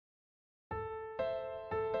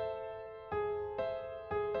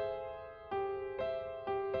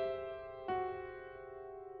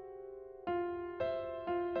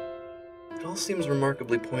all seems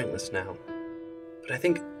remarkably pointless now. But I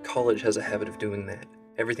think college has a habit of doing that.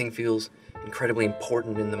 Everything feels incredibly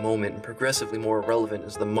important in the moment and progressively more irrelevant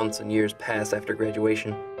as the months and years pass after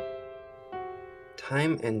graduation.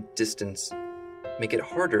 Time and distance make it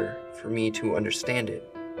harder for me to understand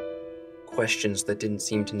it. Questions that didn't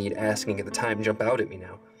seem to need asking at the time jump out at me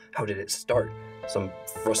now. How did it start? Some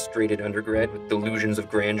frustrated undergrad with delusions of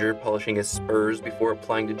grandeur polishing his spurs before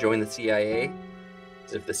applying to join the CIA?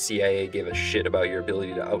 As if the CIA gave a shit about your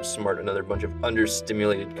ability to outsmart another bunch of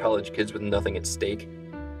understimulated college kids with nothing at stake.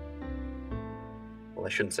 Well, I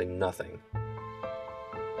shouldn't say nothing.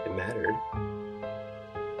 It mattered.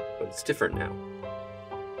 But it's different now.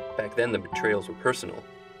 Back then, the betrayals were personal,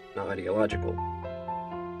 not ideological.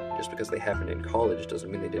 Just because they happened in college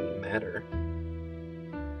doesn't mean they didn't matter.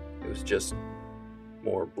 It was just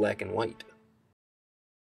more black and white.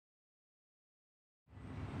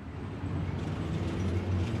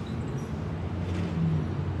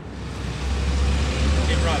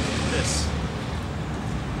 Hey Rob, look at this.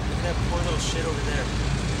 Look at that poor little shit over there.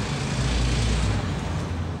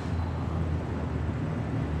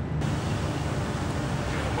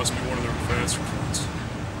 Yeah, it must be one of their advanced recruits.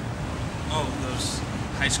 Oh, those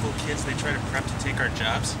high school kids they try to prep to take our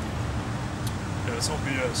jobs? Yeah, it's all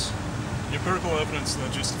BS. The empirical evidence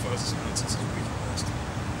that justifies this nonsense is weak at best.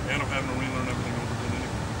 They end up having to relearn everything over again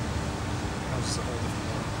anyway. That's just a whole different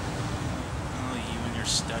matter. Oh, you and your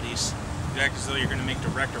studies. You act as though you're gonna make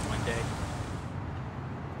director one day.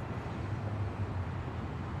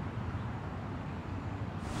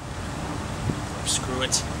 Screw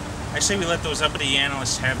it. I say we let those uppity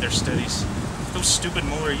analysts have their studies. If those stupid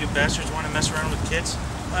Mohler you bastards want to mess around with kids,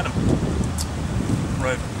 let them.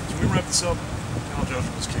 Right. Can we wrap this up? College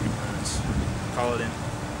algebra is kicking ass. Call it in.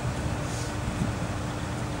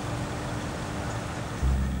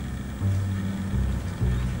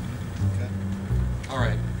 Okay.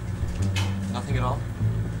 Alright. Nothing at all?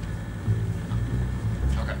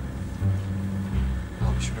 Okay.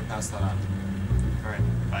 I'll be sure to pass that on. Alright,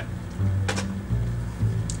 bye.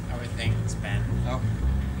 How are things, Ben? Oh,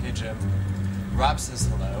 hey Jim. Rob says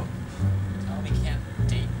hello. Tell him he can't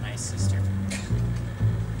date my sister.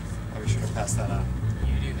 I'll be sure to pass that on.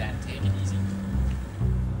 You do that, take it easy.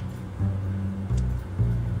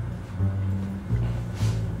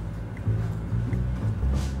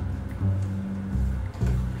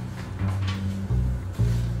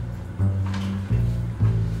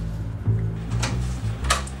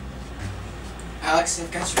 Alex,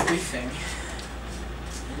 I've got your briefing.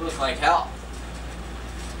 You look like hell.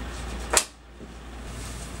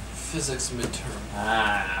 Physics midterm.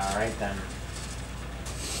 Ah, alright then.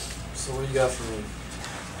 So what do you got for me?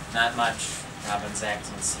 Not much. Robin's act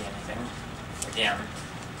didn't see anything. Again.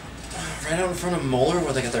 Right out in front of Mohler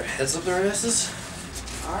where they got their heads up their asses?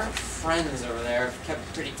 Our friends over there have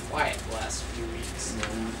kept pretty quiet the last few weeks.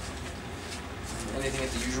 Anything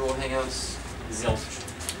at the usual hangouts? Zilch.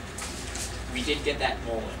 We did get that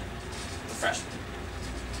Mohler, the freshman.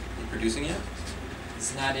 You producing yet?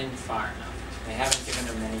 He's not in far enough. They haven't given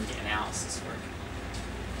him any analysis work.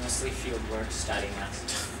 Mostly field work, studying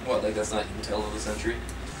us. What, like that's not intel of the century?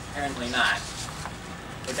 Apparently not.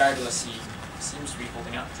 Regardless, he seems to be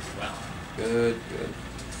holding up pretty well. Good, good.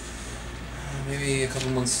 Maybe a couple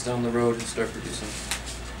months down the road he'll start producing.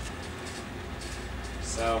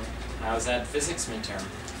 So, how's that physics midterm?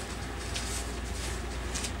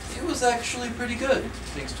 It was actually pretty good,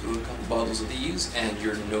 thanks to a couple bottles of these and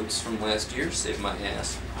your notes from last year saved my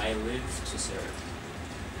ass. I live to serve.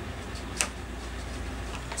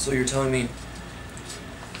 So you're telling me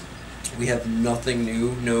we have nothing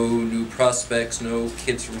new, no new prospects, no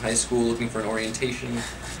kids from high school looking for an orientation?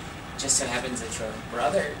 Just so happens that your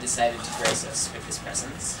brother decided to grace us with his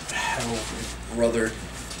presence. Hell, brother.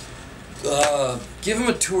 Give him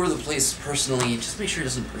a tour of the place personally, just make sure he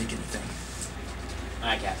doesn't break anything.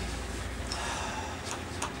 Aye, Captain.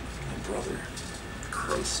 My brother.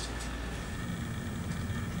 Christ.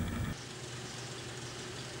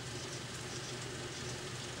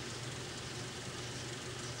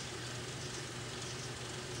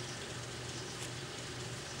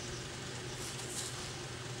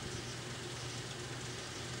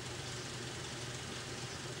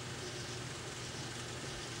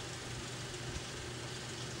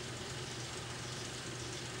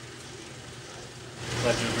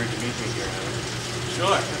 Glad you agreed to meet me here, Alan. Sure,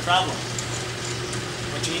 no problem.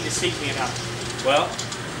 What do you need to speak to me about? Well,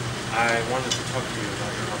 I wanted to talk to you about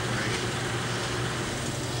your operation.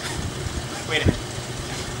 Wait a minute.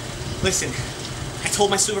 Listen, I told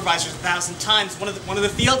my supervisors 1,000 times one of the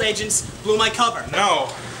field agents blew my cover. No,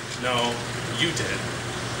 you did.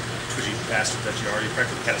 Could you bastard that you are. You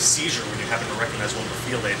practically had a seizure when you happened to recognize one of the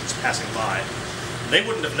field agents passing by. They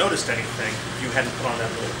wouldn't have noticed anything if you hadn't put on that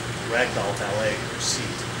little ragdoll ballet in your seat.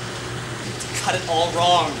 Cut it all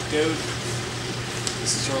wrong, dude.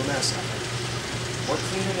 This is your mess, I think. We're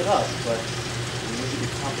cleaning it up, but we need to be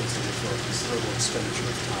compensated for a considerable expenditure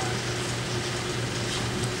of time.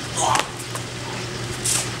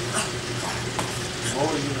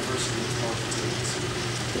 Mohler University intelligence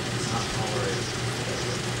is not tolerated.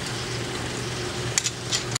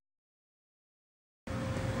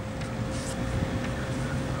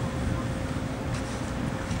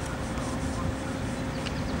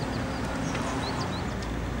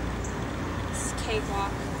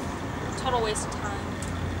 Cakewalk. Total waste of time.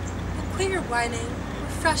 Well, quit your whining. We're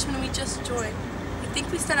freshmen and we just joined. You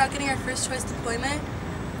think we start out getting our first choice deployment?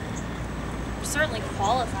 We're certainly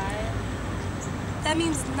qualified. That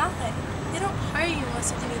means nothing. They don't hire you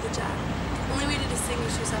unless you can do the job. The only way to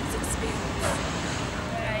distinguish yourself is experience.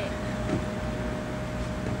 Right.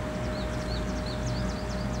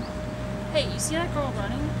 Hey, you see that girl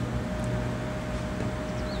running?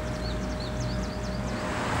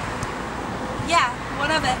 Yeah,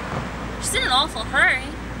 what of it? She's in an awful hurry.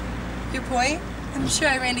 Your point? I'm sure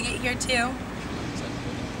I ran to get here too.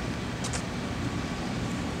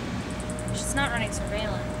 She's not running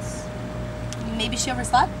surveillance. Maybe she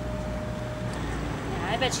overslept?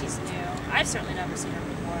 Yeah, I bet she's new. I've certainly never seen her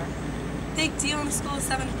before. Big deal in the school of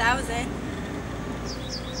 7,000.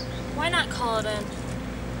 Why not call it in?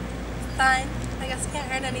 Fine. I guess I can't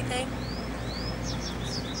hurt anything.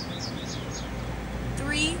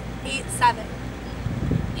 387.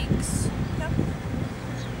 Thanks. Yep.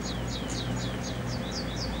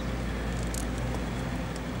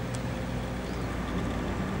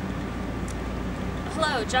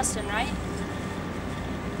 Hello, Justin, right?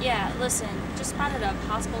 Yeah, listen, just spotted a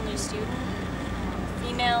possible new student.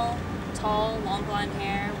 Female, tall, long blonde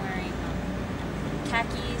hair, wearing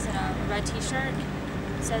khakis and a red t-shirt.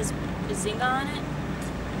 Says Bazinga on it.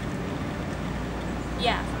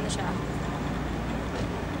 Yeah, from the show.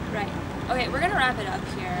 Right. Okay, we're gonna wrap it up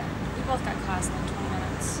here. We both got class in like 20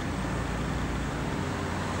 minutes.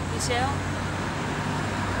 You too?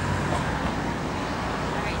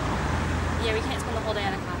 Alright. Yeah, we can't spend the whole day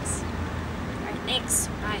out of class. Alright, thanks.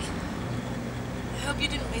 Bye. I hope you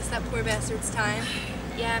didn't waste that poor bastard's time.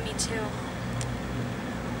 Yeah, me too.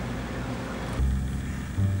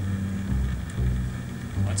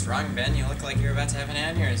 What's wrong, Ben? You look like you're about to have an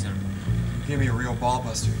aneurysm. Give me a real ball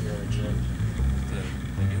buster here, Jim.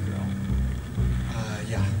 The new girl.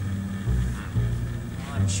 Yeah.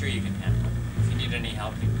 Well, I'm sure you can handle it. If you need any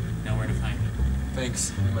help, you know where to find me.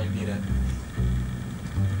 Thanks. I might need it.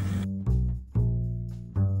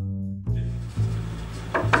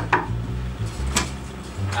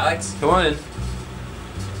 Alex, come on in.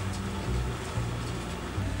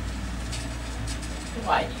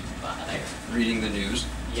 Why do you bother? Reading the news.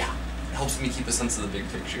 Yeah. It helps me keep a sense of the big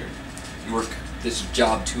picture. You work this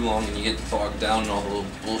job too long and you get bogged down in all the little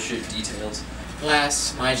bullshit details.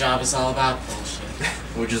 Bless, my job is all about bullshit.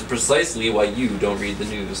 Which is precisely why you don't read the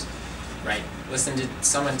news. Right. Listen, did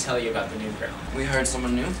someone tell you about the new girl? We hired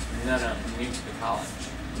someone new? No, new to the college.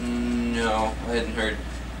 No, I hadn't heard.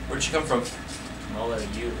 Where'd she come from? Mohler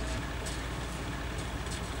U.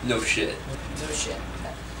 No shit. No shit.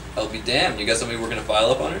 I'll be damned. You got somebody working a file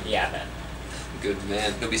up on her? Yeah, Ben. Good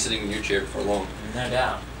man. He'll be sitting in your chair before long. No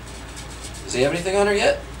doubt. Does he have anything on her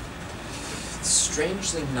yet?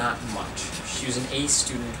 Strangely, not much. She was an A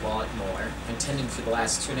student while at Mohler, attended for the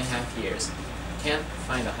last 2.5 years. Can't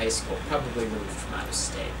find a high school, probably moved from out of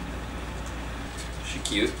state. Is she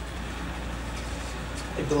cute?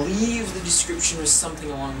 I believe the description was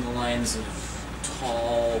something along the lines of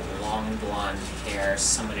tall, long blonde hair,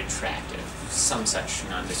 somewhat attractive, some such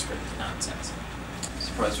nondescript nonsense.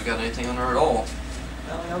 Surprised we got anything on her at all.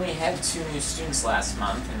 Well, we only had 2 new students last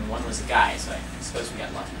month, and one was a guy, so I suppose we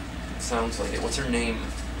got lucky. Sounds like it. What's her name?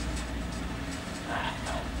 Ah,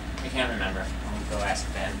 hell. I can't remember. I'll go ask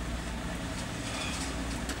Ben.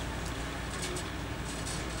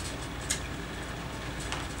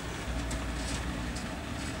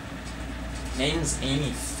 Name's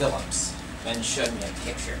Amy Phillips. Ben showed me a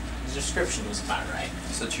picture. The description was about right.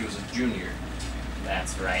 Said she was a junior.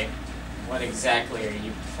 That's right. What exactly are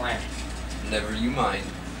you planning? Never you mind.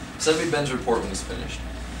 Send me Ben's report when he's finished.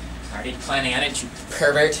 Already planning on it, you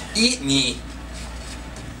pervert. Eat me!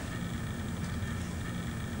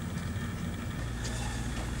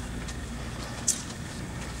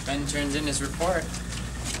 Ben turns in his report.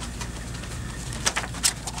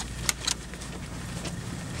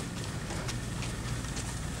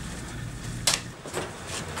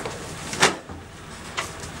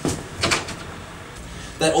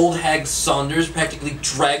 That old hag Saunders practically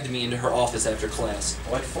dragged me into her office after class.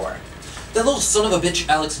 What for? That little son of a bitch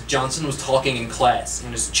Alex Johnson was talking in class.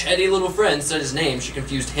 When his chatty little friend said his name, she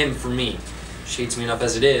confused him for me. She hates me enough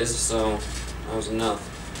as it is, so that was enough.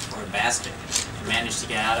 Poor bastard. I managed to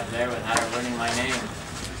get out of there without her learning my name.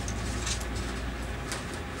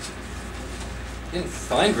 Didn't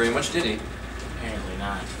find very much, did he? Apparently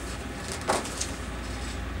not.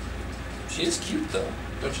 She is cute, though,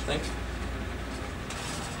 don't you think?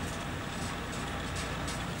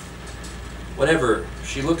 Whatever.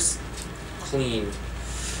 She looks clean.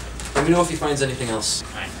 Let me know if he finds anything else.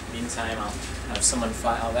 Alright, meantime, I'll have someone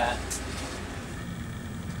file that.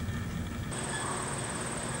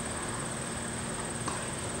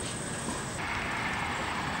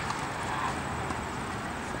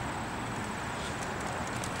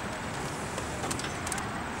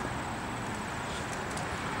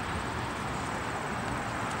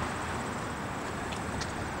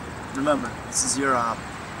 Remember, this is your op.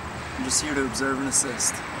 I'm just here to observe and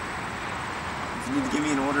assist. If you need to give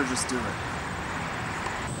me an order, just do it.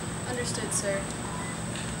 Understood, sir.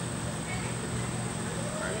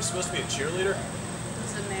 Are you supposed to be a cheerleader?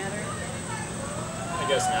 Does it matter? I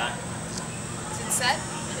guess not. Is it set?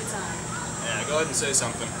 It's on. Yeah, go ahead and say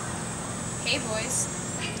something. Hey, boys.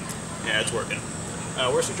 Yeah, it's working.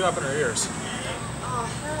 Where's she dropping her ears? Oh,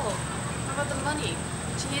 hell. How about the money?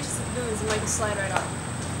 She hands us the booze and Mike will slide right off.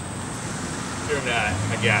 Here,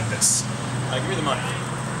 I got this. Give me the money.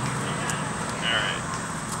 Alright.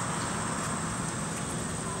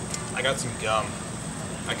 I got some gum.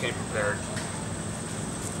 I came prepared.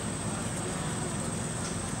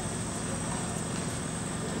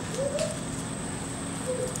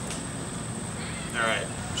 Alright.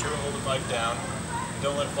 Be sure to hold the mic down.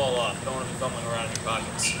 Don't let it fall off. Don't want to be fumbling around in your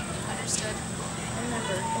pockets. Understood.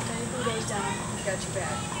 Remember, if anything goes down, I've got your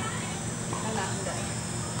back. I'm not gonna die.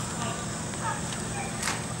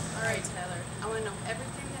 Alright, Tailor. I want to know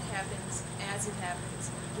everything that happens as it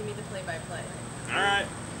happens. Give me the play-by-play. Alright.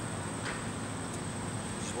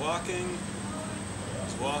 She's walking.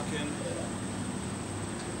 She's walking.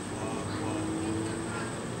 Walk.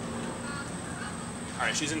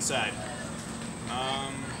 Alright, she's inside.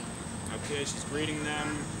 Okay, she's greeting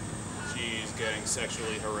them. She's getting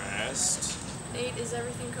sexually harassed. Nate, is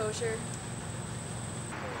everything kosher?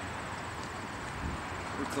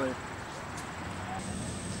 We're clear.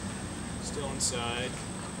 Still inside.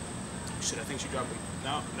 Shit, I think she dropped the...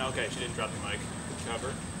 No, okay, she didn't drop the mic. Good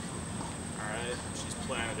cover. Alright, she's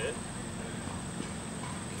planted it.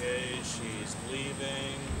 Okay, she's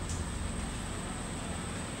leaving.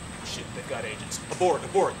 Shit, they've got agents. Abort!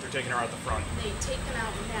 They're taking her out the front. Nate, take them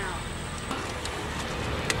out now.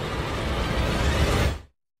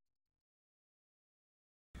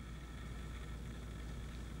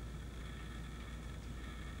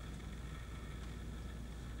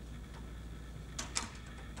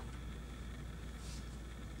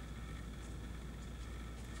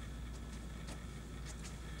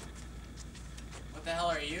 What the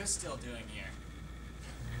hell are you still doing here?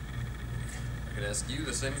 I could ask you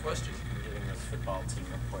the same question. I'm giving the football team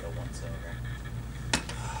report a once-over.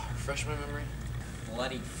 Refresh my memory.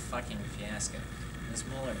 Bloody fucking fiasco. Those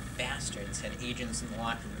Mohler bastards had agents in the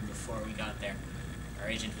locker room before we got there. Our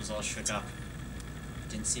agent was all shook up.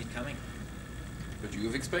 Didn't see it coming. Would you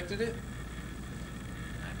have expected it?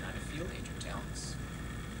 I'm not a field agent, Alex.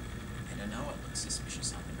 I don't know what looks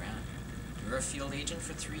suspicious on the ground. You were a field agent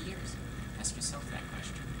for 3 years. Ask yourself that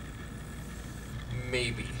question.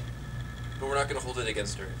 Maybe. But we're not going to hold it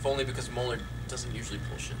against her. If only because Mohler doesn't usually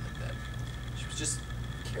pull shit like that. She was just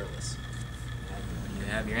careless. You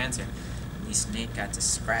have your answer. At least Nate got to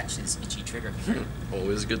scratch his itchy trigger finger.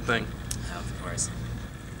 Always a good thing. Of course.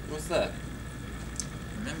 What's that?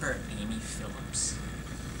 Remember Amy Phillips?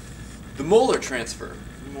 The Mohler transfer.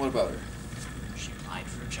 What about her? She applied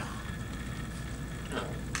for a job. Oh.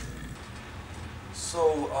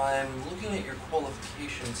 So I'm looking at your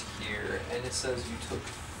qualifications here, and it says you took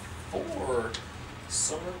 4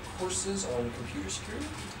 summer courses on computer security?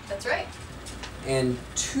 That's right. And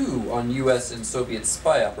 2 on U.S. and Soviet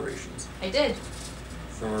spy operations. I did.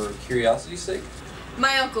 For curiosity's sake?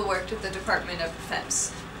 My uncle worked at the Department of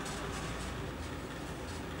Defense.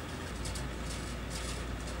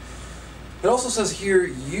 It also says here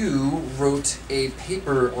you wrote a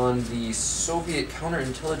paper on the Soviet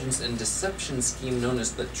counterintelligence and deception scheme known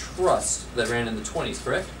as the Trust that ran in the 20s,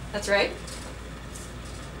 correct? That's right.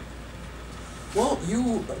 Well,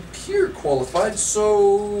 you appear qualified,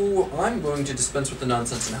 so I'm going to dispense with the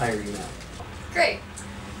nonsense and hire you now. Great.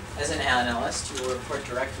 As an analyst, you will report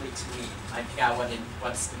directly to me. I pick out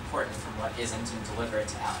what's important from what isn't and deliver it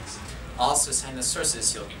to Alex. I'll also assign the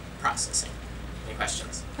sources you'll be processing. Any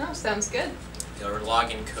questions? Oh, sounds good. Your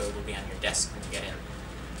login code will be on your desk when you get in.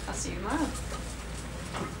 I'll see you tomorrow.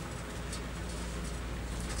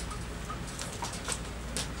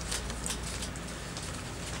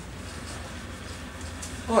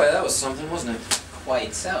 Boy, that was something, wasn't it?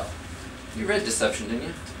 Quite so. You read Deception, didn't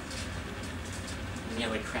you?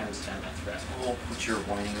 Nearly crammed down my throat. Oh, but your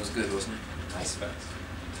whining was good, wasn't it? I suppose.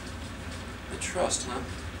 The trust, huh?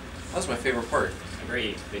 That was my favorite part.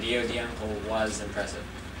 Agreed. Video the uncle was impressive.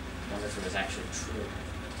 Wonder if it was actually true.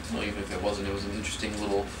 Well, even if it wasn't, it was an interesting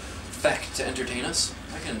little fact to entertain us.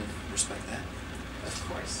 I can respect that. Of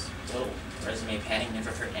course. A little resume padding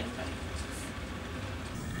never hurt anybody.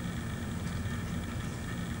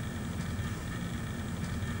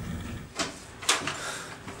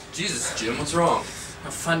 Jesus, Jim, what's wrong?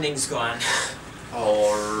 Our funding's gone.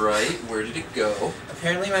 Alright, where did it go?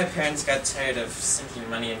 Apparently my parents got tired of sinking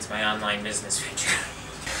money into my online business venture.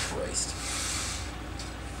 Christ.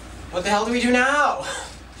 What the hell do we do now?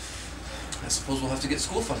 I suppose we'll have to get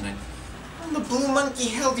school funding. How the blue monkey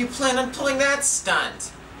hell do you plan on pulling that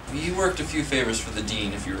stunt? We worked a few favors for the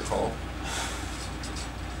dean, if you recall.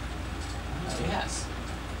 Oh, yes.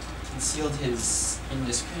 Concealed his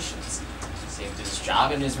indiscretions. Saved his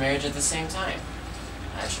job and his marriage at the same time.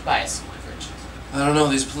 I should buy us some leverage. I don't know,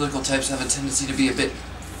 these political types have a tendency to be a bit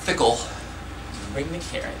fickle. Bring the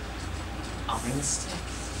carrot. I'll bring the stick.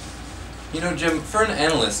 You know, Jim, for an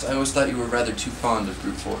analyst, I always thought you were rather too fond of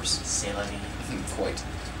brute force. C'est la vie. I think quite.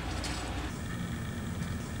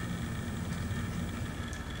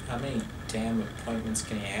 How many damn appointments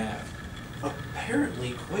can you have?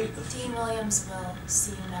 Apparently quite a few. Dean Williams will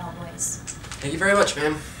see you now, boys. Thank you very much,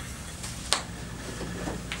 ma'am.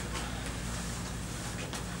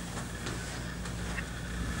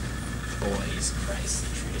 Boys, Christ,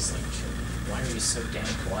 they treat us like children. Why are you so damn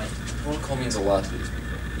polite? Protocol means a lot to these people.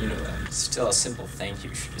 You know that. Still, a simple thank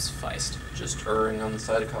you should have sufficed. Just erring on the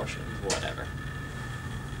side of caution. Whatever.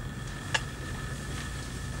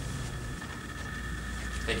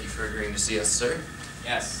 Thank you for agreeing to see us, sir.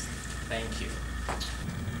 Yes, thank you.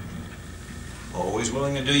 Always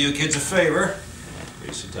willing to do you kids a favor.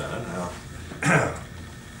 Please sit down now.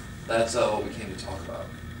 That's what we came to talk about.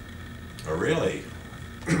 Oh, really?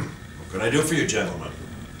 What can I do for you, gentlemen?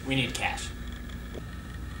 We need cash.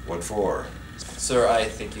 What for? Sir, I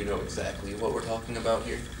think you know exactly what we're talking about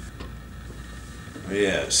here.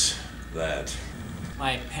 Yes, that.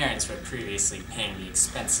 My parents were previously paying the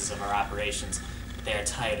expenses of our operations, but they are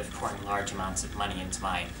tired of pouring large amounts of money into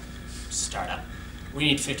my startup. We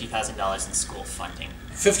need $50,000 in school funding.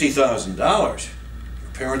 $50,000?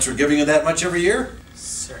 Your parents were giving you that much every year?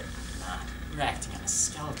 Certainly not. We're acting on a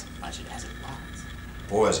skeleton budget as it was.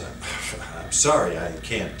 Boys, I'm sorry, I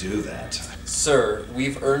can't do that. Sir,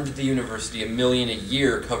 we've earned the university $1 million a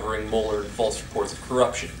year covering Mohler and false reports of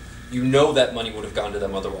corruption. You know that money would have gone to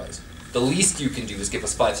them otherwise. The least you can do is give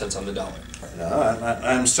us 5 cents on the dollar. No,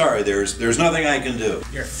 I'm sorry, there's nothing I can do.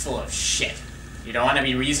 You're full of shit. You don't want to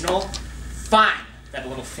be reasonable? Fine. That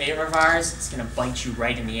little favor of ours is going to bite you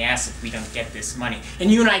right in the ass if we don't get this money.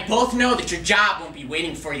 And you and I both know that your job won't be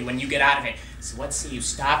waiting for you when you get out of it. So let's say you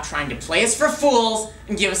stop trying to play us for fools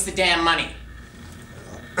and give us the damn money.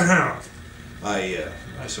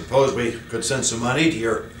 I suppose we could send some money to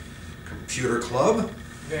your computer club?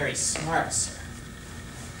 Very smart, sir.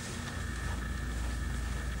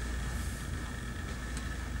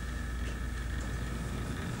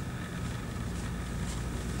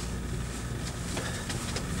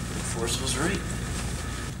 Force was right.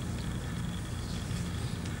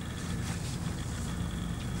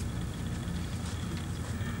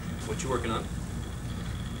 What you working on?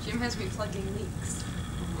 Jim has me plugging leaks.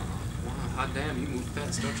 Wow, hot damn, you move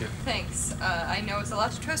fast, don't you? Thanks. I know it's a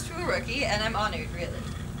lot to trust to a rookie, and I'm honored, really.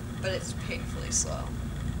 But it's painfully slow.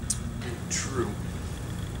 True.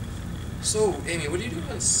 So, Amy, what do you do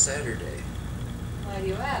on Saturday? Why do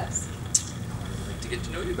you ask? I'd like to get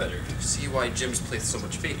to know you better. See why Jim's placed so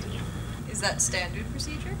much faith in you. Is that standard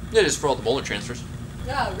procedure? It is for all the Mohler transfers.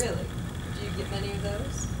 Oh, really? Do you get many of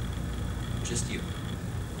those? Just you.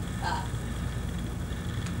 Ah.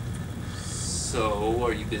 So,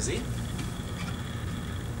 are you busy?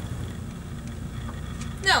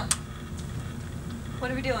 No.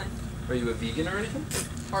 What are we doing? Are you a vegan or anything?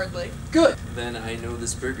 Hardly. Good! Then I know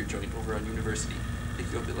this burger joint over on University.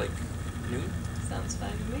 Pick you up at like noon? Sounds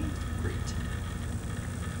fine to me. Great.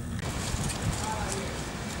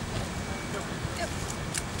 Yep.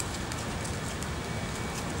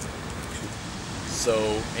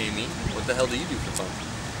 So, Amy, what the hell do you do for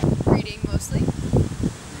fun? Reading mostly.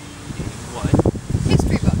 What?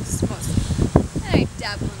 History books, mostly. And I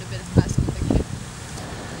dabble in a bit of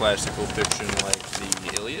classical fiction like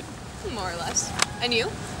the Iliad? More or less. And you?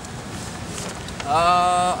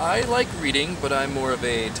 I like reading, but I'm more of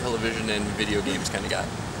a television and video games kind of guy.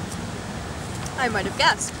 I might have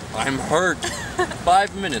guessed. I'm hurt.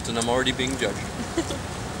 5 minutes and I'm already being judged.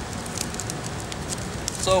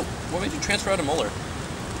 So, what made you transfer out of Mohler?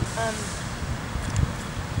 I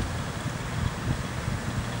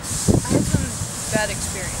had some bad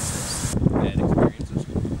experiences. Bad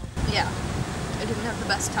experiences? Yeah. I didn't have the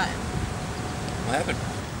best time. What happened?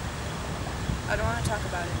 I don't want to talk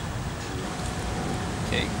about it.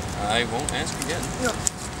 Okay, I won't ask again. No,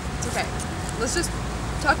 it's okay. Let's just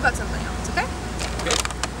talk about something else, okay? Okay.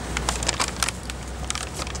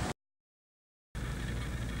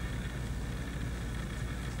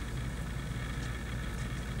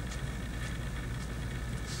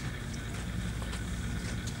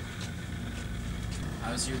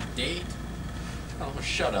 How's your date? Oh,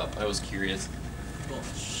 shut up. I was curious.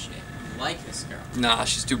 Bullshit. You like this girl? Nah,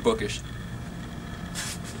 she's too bookish.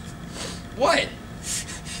 What?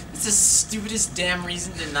 It's the stupidest damn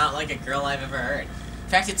reason to not like a girl I've ever heard. In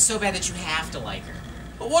fact, it's so bad that you have to like her.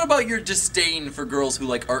 But what about your disdain for girls who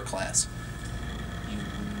like art class? You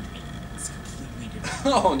ruined me. It's completely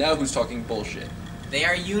different. Oh, now who's talking bullshit? They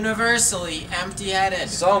are universally empty-headed.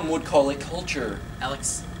 Some would call it culture.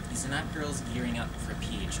 Alex, these are not girls gearing up for a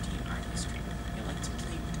PhD in art history. They like to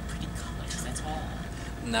play with pretty colors, that's all.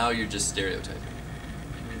 Now you're just stereotyping.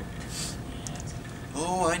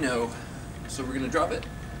 Oh, I know. So we're gonna drop it?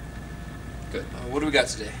 Good. What do we got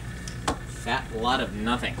today? Fat lot of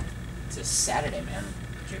nothing. It's a Saturday, man.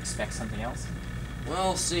 Did you expect something else?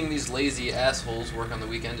 Well, seeing these lazy assholes work on the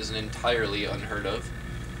weekend isn't entirely unheard of.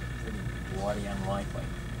 Pretty bloody unlikely.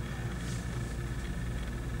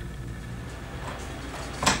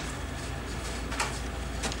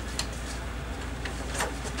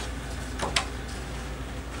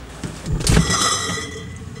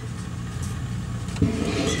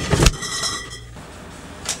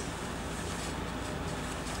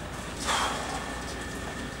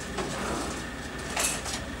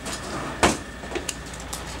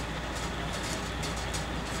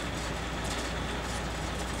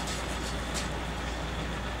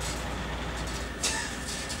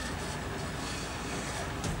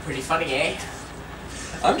 Pretty funny, eh?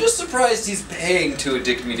 I'm just surprised he's paying to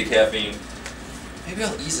addict me to caffeine. Maybe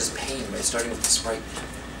I'll ease his pain by starting with the Sprite.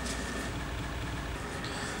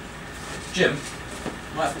 Jim.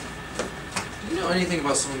 What? Do you know anything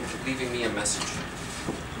about someone leaving me a message?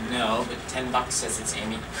 No, but $10 says it's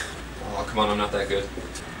Amy. Oh, come on, I'm not that good.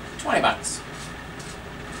 $20.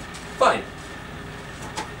 Fine.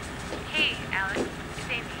 Hey, Alex. It's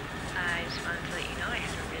Amy. I just wanted to let you know I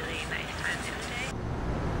had a really nice time the other day.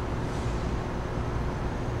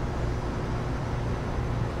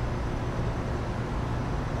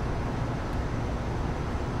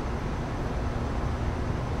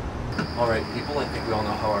 Alright, people, I think we all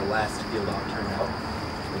know how our last field op turned out.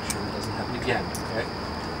 Make sure it doesn't happen again, okay?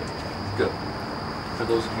 Good. For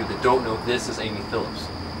those of you that don't know, this is Amy Phillips.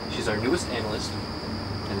 She's our newest analyst,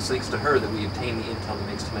 and it's thanks to her that we obtained the intel that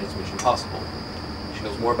makes tonight's mission possible. She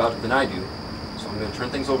knows more about it than I do, so I'm going to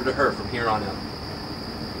turn things over to her from here on out.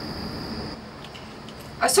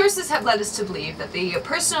 Our sources have led us to believe that the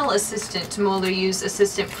personal assistant to Mohler U's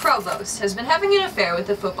assistant provost has been having an affair with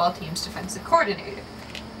the football team's defensive coordinator.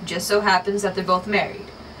 Just so happens that they're both married.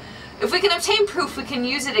 If we can obtain proof, we can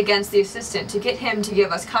use it against the assistant to get him to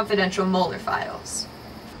give us confidential Mohler files.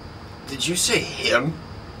 Did you say him?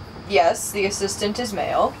 Yes, the assistant is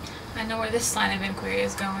male. I know where this line of inquiry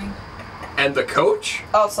is going. And the coach?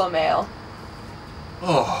 Also male.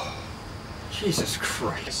 Oh, Jesus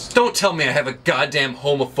Christ. Don't tell me I have a goddamn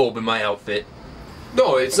homophobe in my outfit.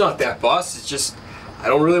 No, it's not that, boss. It's just, I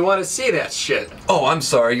don't really want to see that shit. Oh, I'm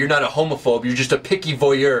sorry. You're not a homophobe. You're just a picky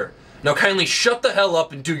voyeur. Now kindly shut the hell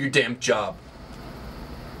up and do your damn job.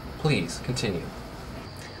 Please, continue.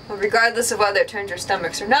 Well, regardless of whether it turns your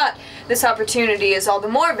stomachs or not, this opportunity is all the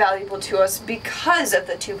more valuable to us because of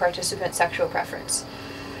the two participant sexual preference.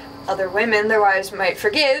 Other women their wives might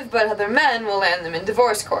forgive, but other men will land them in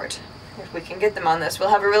divorce court. If we can get them on this, we'll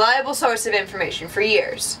have a reliable source of information for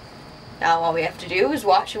years. Now all we have to do is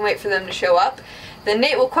watch and wait for them to show up. Then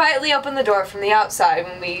Nate will quietly open the door from the outside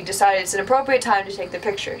when we decide it's an appropriate time to take the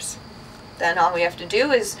pictures. Then all we have to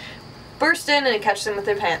do is burst in and catch them with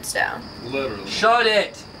their pants down. Literally. Shut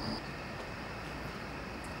it!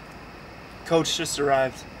 Coach just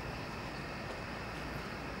arrived.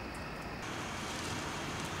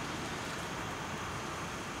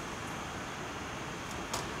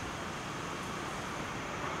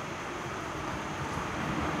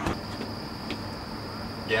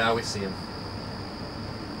 Yeah, we see him.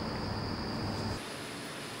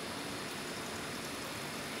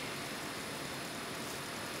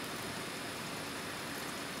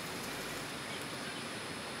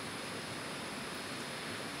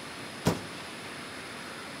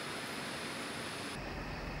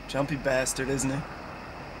 Jumpy bastard, isn't he?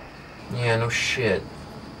 Yeah, no shit.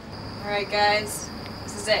 Alright, guys.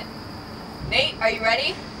 This is it. Nate, are you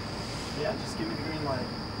ready? Yeah, just give me the green light.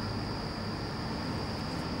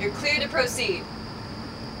 You're clear to proceed.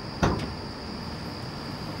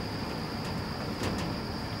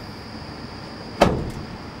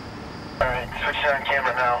 Alright, switching on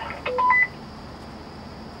camera now.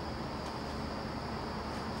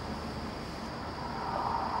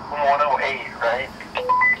 Right?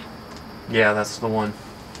 Yeah, that's the one.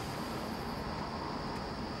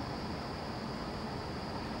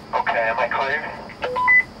 Okay, am I clear?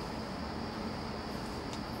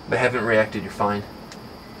 They haven't reacted, you're fine.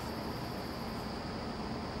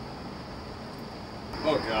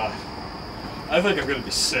 Oh god. I think I'm gonna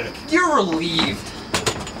be sick. You're relieved.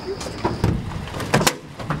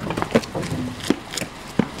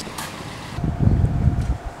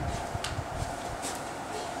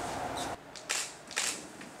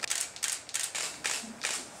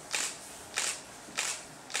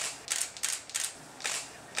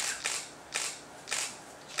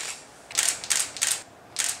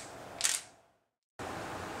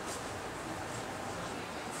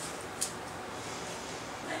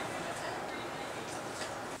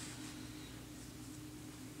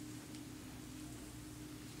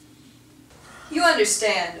 You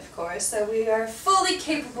understand, of course, that we are fully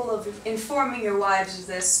capable of informing your wives of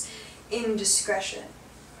this indiscretion.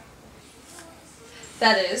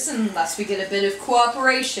 That is, unless we get a bit of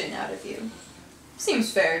cooperation out of you.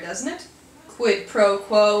 Seems fair, doesn't it? Quid pro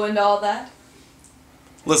quo and all that.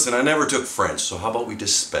 Listen, I never took French, so how about we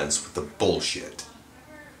dispense with the bullshit?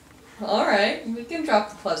 Alright, we can drop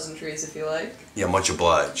the pleasantries if you like. Yeah, much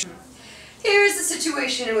obliged. Here is the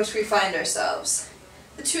situation in which we find ourselves.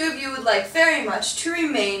 The two of you would like very much to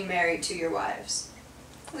remain married to your wives.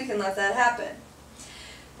 We can let that happen.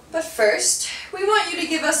 But first, we want you to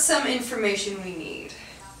give us some information we need.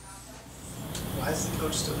 Why is the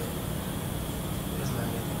coach still there? He doesn't have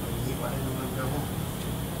anything to eat. Why didn't he want to go home?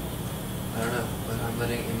 I don't know, but I'm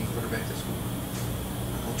letting Amy quarterback this week.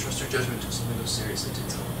 I don't trust her judgment until something goes seriously to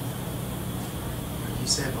tell her. You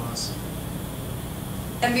say, boss.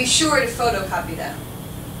 And be sure to photocopy them.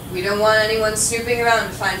 We don't want anyone snooping around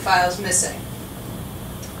to find files missing.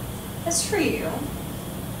 As for you,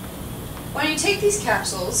 why don't you take these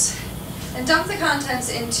capsules and dump the contents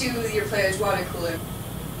into your player's water cooler.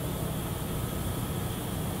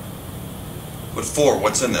 What for?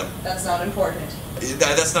 What's in them? That's not important.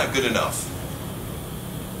 That's not good enough.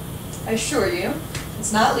 I assure you,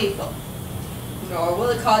 it's not lethal, nor will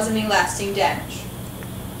it cause any lasting damage.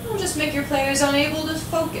 It will just make your players unable to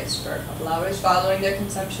focus for a couple hours following their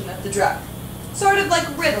consumption of the drug. Sort of like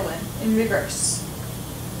Ritalin in reverse.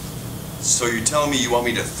 So you're telling me you want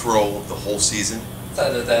me to throw the whole season? It's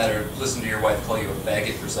either that or listen to your wife call you a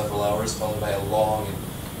faggot for several hours, followed by a long and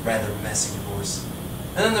rather messy divorce.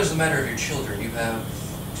 And then there's the matter of your children. You have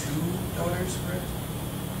 2 daughters, correct?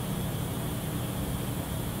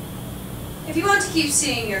 If you want to keep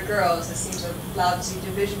seeing your girls, it seems a lousy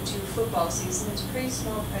Division II football season is a pretty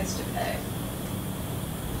small price to pay.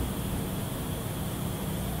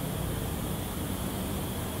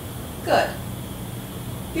 Good.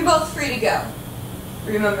 You're both free to go.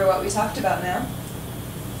 Remember what we talked about now?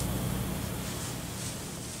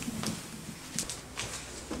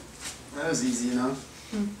 That was easy enough.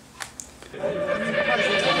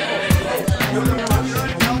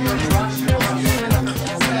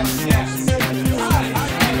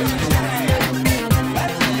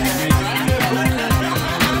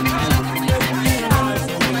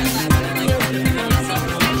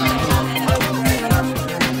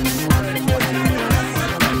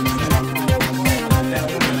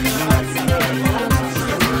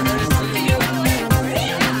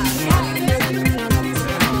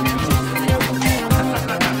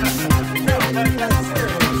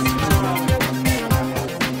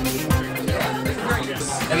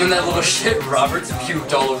 And then that little shit Robert's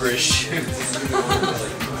puked all over his shoes.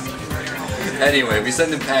 Anyway, we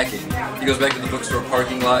send him packing. He goes back to the bookstore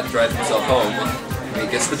parking lot, drives himself home, and he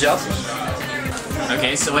gets the job done.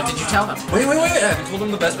 Okay, so what did you tell them? Wait, I haven't told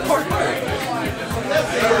him the best part.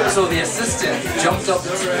 So the assistant jumped up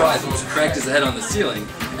in surprise, almost cracked his head on the ceiling,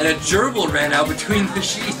 and a gerbil ran out between the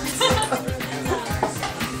sheets.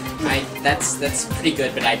 That's pretty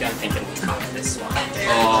good, but I don't think it'll top this one.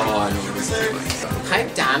 Oh, I know what this is like.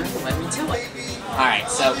 Pipe down and let me tell it. Alright,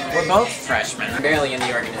 so we're both freshmen, barely in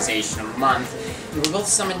the organization a month, and we're both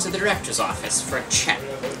summoned to the director's office for a chat.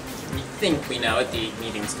 We think we know what the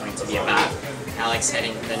meeting's going to be about. Alex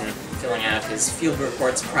heading the filling out his field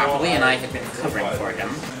reports properly, and I had been covering for him.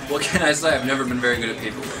 What can I say? I've never been very good at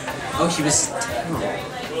paperwork. Oh, he was terrible.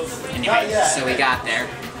 Anyway, so we got there.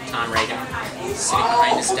 Tom Reagan, sitting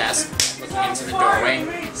behind his desk, looking into the doorway,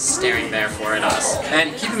 staring therefore at us.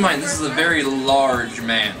 And keep in mind, this is a very large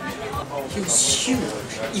man. He was huge,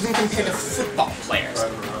 even compared to football players.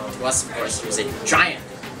 To us, of course, he was a giant.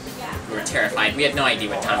 We were terrified. We had no idea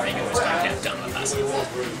what Tom Reagan was going to have done with us.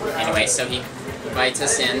 Anyway, so he invites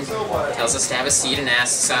us in, tells us to have a seat, and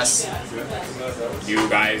asks us, "You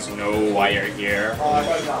guys know why you're here?"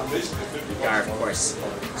 We are, of course,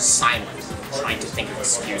 silent, trying to think of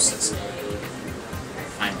excuses.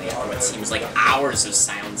 Finally, after what seems like hours of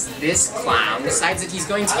silence, this clown decides that he's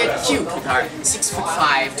going to get cute with our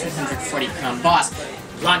 6'5", 240-pound boss,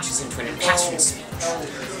 launches into an impassioned speech.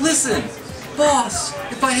 Listen, boss,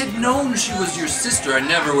 if I had known she was your sister, I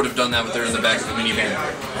never would have done that with her in the back of the minivan.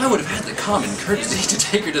 I would have had the common courtesy to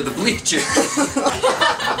take her to the bleachers.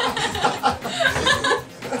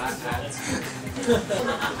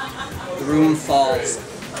 The room falls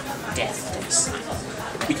deathly silent.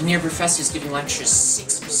 We can hear professors giving lectures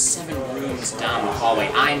 6 or 7 rooms down the hallway.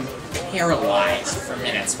 I'm paralyzed for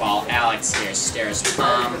minutes while Alex here stares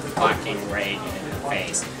Tom fucking Reagan in the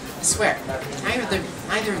face. I swear, neither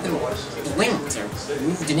of them blinked or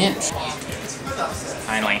moved an inch.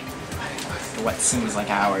 Finally, for what seems like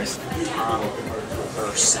hours, Tom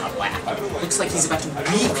bursts out laughing. Looks like he's about to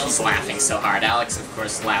weep, he's laughing so hard. Alex, of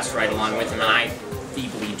course, laughs right along with him, and I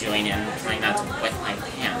feebly join in, trying not to wet my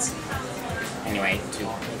pants. Anyway, to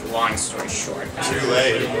make a long story short. Too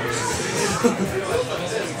late.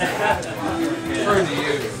 Turn to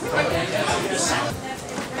you.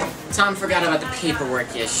 Tom forgot about the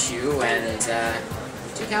paperwork issue and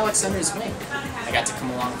took Alex under his wing. I got to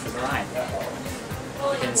come along for the ride.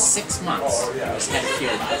 Within 6 months, I was head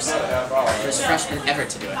field officer. First freshman ever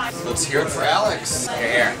to do it. Let's hear it for Alex.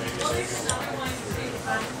 Here.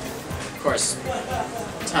 Of course,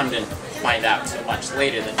 Tom didn't find out until much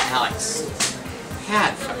later that Alex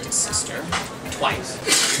had fucked his sister twice.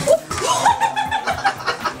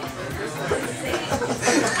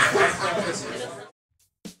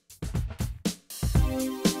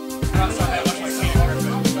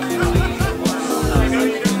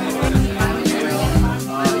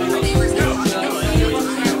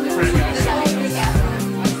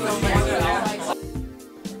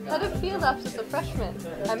 How did field ops as a freshman?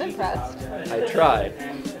 I'm impressed. I tried.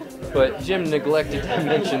 But Jim neglected to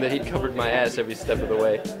mention that he'd covered my ass every step of the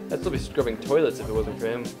way. I'd still be scrubbing toilets if it wasn't for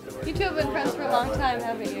him. You two have been friends for a long time,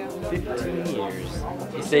 haven't you? 15 years.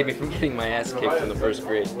 He saved me from getting my ass kicked in the first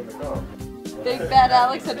grade. Big bad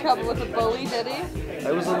Alex had trouble with a bully, did he?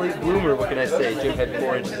 I was a late bloomer, what can I say? Jim had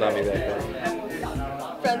 4 inches on me back then.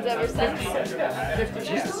 Friends ever since?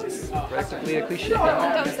 Jesus, practically a cliche.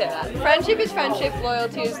 Don't say that. Friendship is friendship,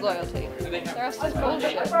 loyalty is loyalty. The rest is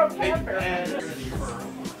bullshit.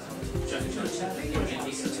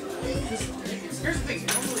 Here's the thing,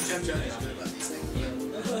 normally Jeff Jones is good about these things.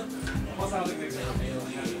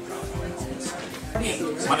 Hey,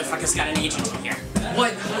 motherfucker's got an agent in here.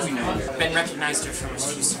 What? How do we know? Ben recognized her from a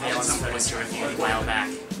few surveillance photos we reviewed a while back.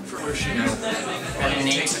 Where's she now? Ben and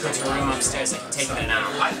Nate took her to a room upstairs. I can take her there now.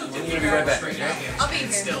 I'm gonna be right back. I'll be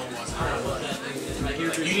here. Still.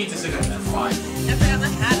 You need to sit down. Fine. I forgot my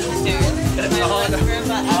hat upstairs.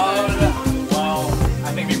 Well,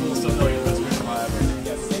 I think people will still know you. That's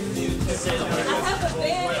the reason why I have a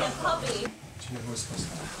bear and a puppy.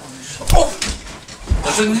 Oh!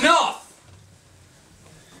 That's enough!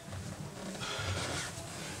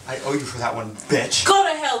 I owe you for that one, bitch. Go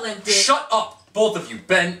to hell then, dick. Shut up, both of you.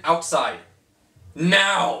 Ben, outside.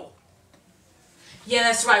 Now! Yeah,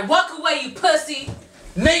 that's right. Walk away, you pussy.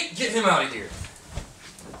 Nate, get him out of here.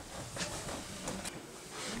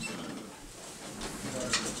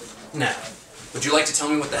 Now, would you like to tell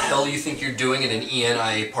me what the hell you think you're doing at an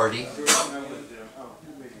ENIA party?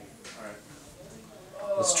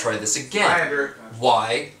 Let's try this again.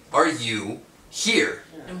 Why are you here?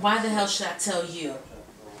 And why the hell should I tell you?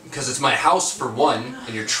 Because it's my house, for one,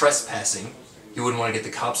 and you're trespassing. You wouldn't want to get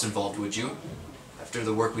the cops involved, would you? After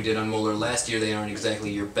the work we did on Mohler last year, they aren't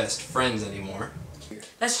exactly your best friends anymore.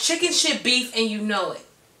 That's chicken shit beef and you know it.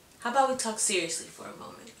 How about we talk seriously for a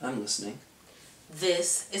moment? I'm listening.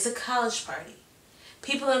 This is a college party.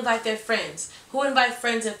 People invite their friends, who invite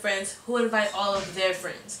friends of friends, who invite all of their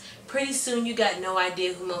friends. Pretty soon you got no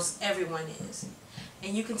idea who most everyone is.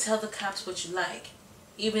 And you can tell the cops what you like.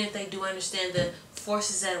 Even if they do understand the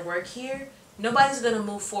forces at work here, nobody's going to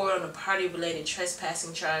move forward on a party-related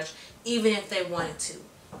trespassing charge, even if they wanted to.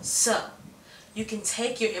 So, you can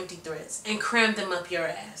take your empty threats and cram them up your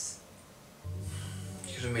ass.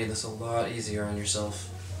 You could have made this a lot easier on yourself.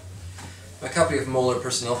 My copy of Mohler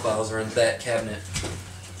personnel files are in that cabinet.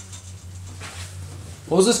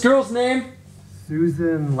 What was this girl's name?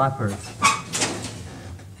 Susan Leppert.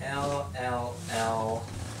 L.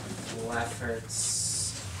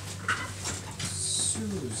 Lefferts.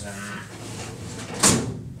 Susan.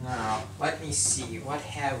 Now, let me see. What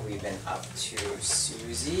have we been up to,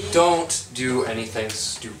 Susie? Don't do anything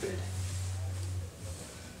stupid.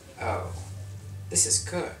 Oh, this is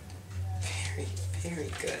good. Very, very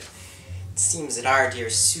good. It seems that our dear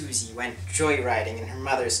Susie went joyriding in her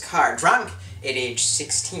mother's car, drunk at age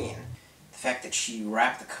 16. The fact that she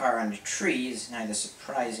wrapped the car on a tree is neither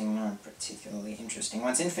surprising nor particularly interesting.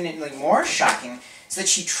 What's infinitely more shocking is that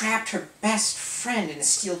she trapped her best friend in a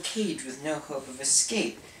steel cage with no hope of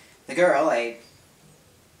escape. The girl, a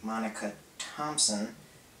Monica Thompson,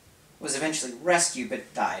 was eventually rescued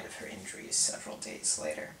but died of her injuries several days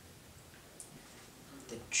later.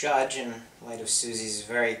 The judge, in light of Susie's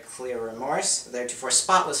very clear remorse, the theretofore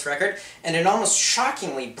spotless record, and an almost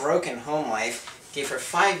shockingly broken home life, gave her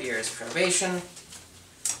 5 years probation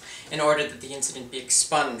and ordered that the incident be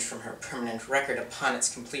expunged from her permanent record upon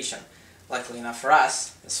its completion. Luckily enough for us,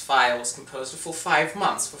 this file was composed a full 5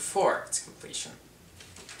 months before its completion.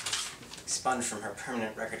 Expunged from her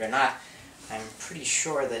permanent record or not, I'm pretty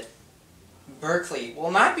sure that Berkeley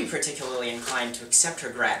will not be particularly inclined to accept her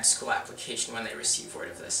grad school application when they receive word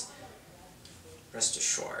of this. Rest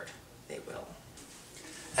assured, they will.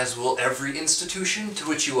 As will every institution to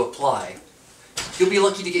which you apply. You'll be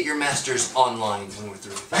lucky to get your master's online when we're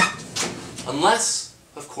through with that. Unless,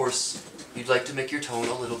 of course, you'd like to make your tone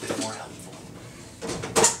a little bit more helpful.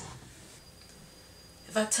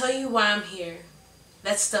 If I tell you why I'm here,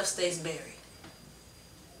 that stuff stays buried.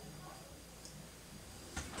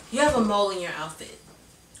 You have a mole in your outfit.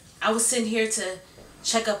 I was sent here to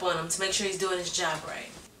check up on him to make sure he's doing his job right.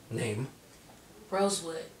 Name?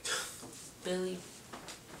 Rosewood. Billy.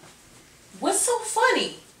 What's so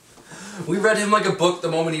funny? We read him like a book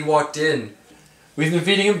the moment he walked in. We've been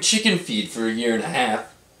feeding him chicken feed for a year and a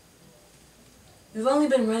half. We've only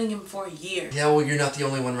been running him for a year. Yeah, well, you're not the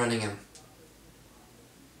only one running him.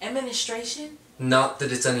 Administration? Not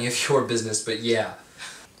that it's any of your business, but yeah.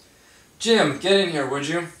 Jim, get in here, would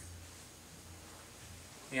you?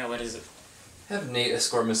 Yeah, what is it? Have Nate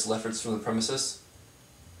escort Miss Lefferts from the premises.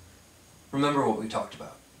 Remember what we talked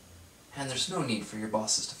about. And there's no need for your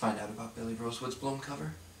bosses to find out about Billy Rosewood's blown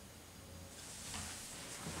cover.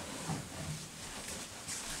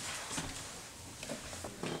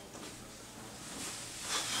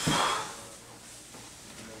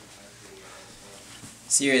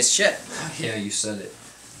 Serious shit. Yeah, you said it.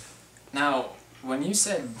 Now, when you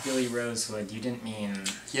said Billy Rosewood, you didn't mean...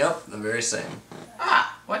 Yep, the very same.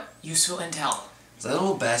 Ah, what useful intel. Is that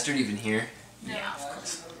old bastard even here? Yeah, of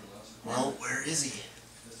course. Well, where is he?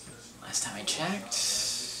 Last time I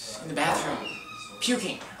checked, in the bathroom,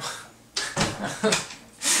 puking.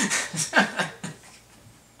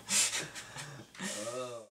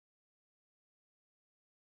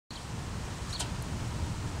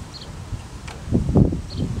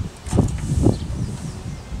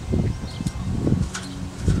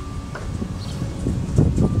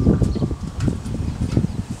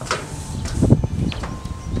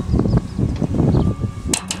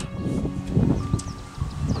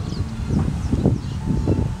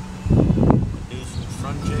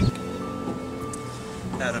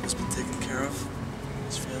 Adam has been taken care of.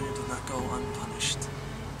 His failure did not go unpunished.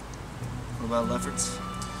 What about Lefferts?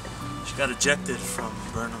 She got ejected from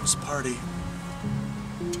Burnham's party.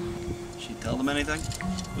 She tell them anything?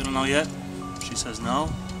 We don't know yet. She says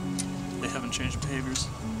no. They haven't changed behaviors.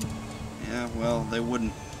 Yeah, well, they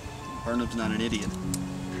wouldn't. Burnham's not an idiot.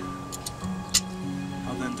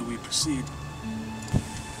 How then do we proceed?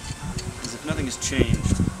 Because if nothing has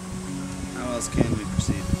changed, how else can we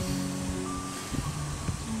proceed?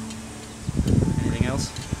 Anything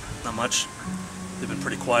else? Not much. They've been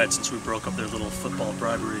pretty quiet since we broke up their little football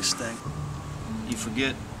bribery sting. You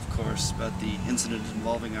forget, of course, about the incident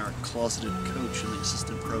involving our closeted coach and the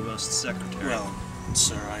assistant provost's secretary. Well,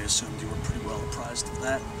 sir, I assumed you were pretty well apprised of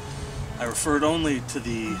that. I referred only to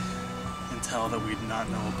the intel that we did not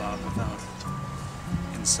know about without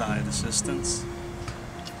inside assistance.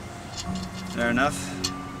 Fair enough.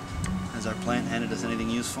 Has our plant handed us anything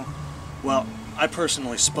useful? Well, I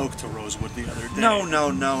personally spoke to Rosewood the other day. No,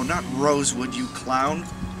 not Rosewood, you clown.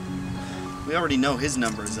 We already know his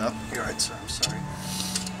number is up. You're right, sir, I'm sorry.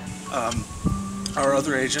 Our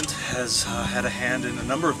other agent has had a hand in a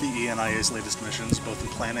number of the ENIA's latest missions, both in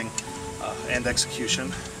planning and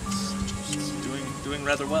execution. He's doing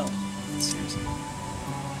rather well, it seems.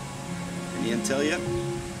 Any intel yet?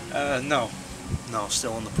 No. No,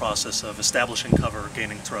 still in the process of establishing cover,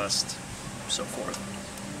 gaining trust, so forth.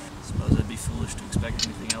 I suppose I'd be foolish to expect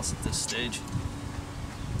anything else at this stage.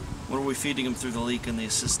 What are we feeding him through the leak in the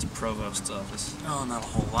assistant provost's office? Oh, not a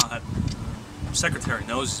whole lot. Secretary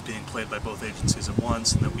knows he's being played by both agencies at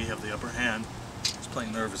once and that we have the upper hand. He's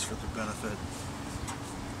playing nervous for their benefit.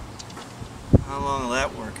 How long will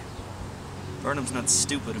that work? Burnham's not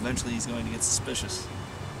stupid. Eventually he's going to get suspicious.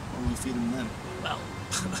 What will we feed him then? Well,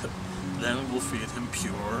 then we'll feed him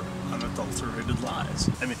pure, unadulterated lies.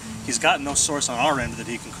 I mean, he's got no source on our end that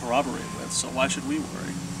he can corroborate with, so why should we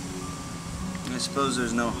worry? I suppose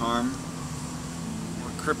there's no harm.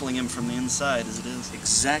 We're crippling him from the inside as it is.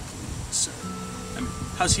 Exactly, sir. I mean,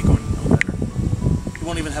 how's he going to know better? He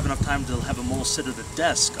won't even have enough time to have a mole sit at a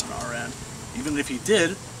desk on our end. Even if he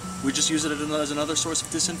did, we just use it as another source of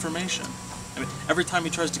disinformation. I mean, every time he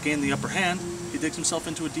tries to gain the upper hand, he digs himself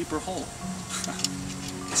into a deeper hole.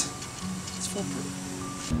 It's foolproof.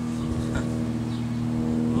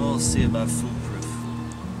 We'll see about foolproof.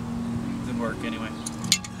 Good work, anyway.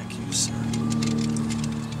 Thank you, sir.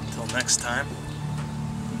 Until next time.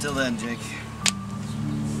 Until then, Jake.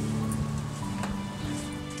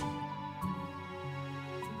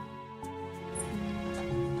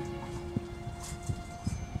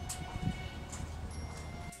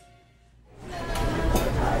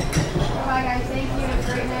 Bye guys, thank you. Have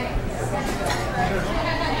a great night.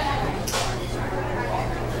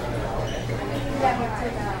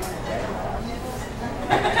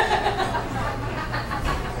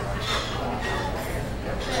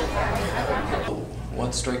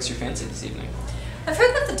 What strikes your fancy this evening? I've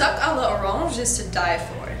heard that the duck a la orange is to die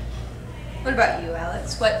for. What about you,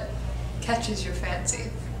 Alex? What catches your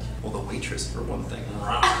fancy? Well, the waitress, for one thing.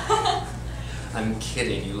 I'm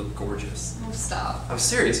kidding, you look gorgeous. Oh, stop. I'm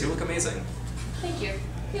serious, you look amazing. Thank you.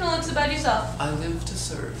 You don't look so bad yourself. I live to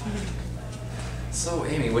serve. So,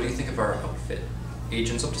 Amy, what do you think of our outfit?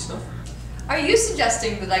 Agents up to snuff? Are you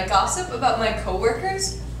suggesting that I gossip about my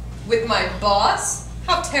coworkers? With my boss?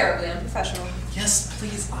 How terribly unprofessional. Yes,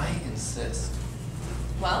 please, I insist.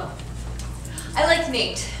 Well, I like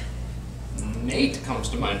Nate. Nate comes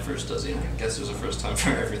to mind first, does he? I guess there's a first time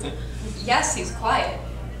for everything. Yes, he's quiet.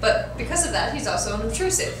 But because of that, he's also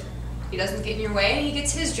unobtrusive. He doesn't get in your way and he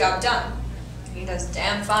gets his job done. He does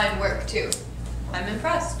damn fine work, too. I'm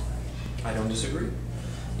impressed. I don't disagree.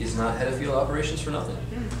 He's not head of field operations for nothing.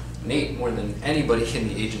 Nate, more than anybody in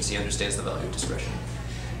the agency, understands the value of discretion.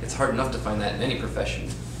 It's hard enough to find that in any profession,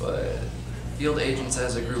 but field agents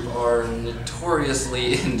as a group are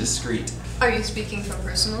notoriously indiscreet. Are you speaking from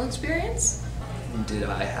personal experience? Did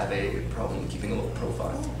I have a problem keeping a low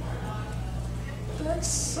profile?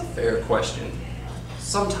 That's a fair question.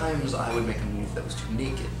 Sometimes I would make a move that was too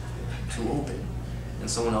naked, too open, and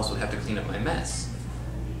someone else would have to clean up my mess.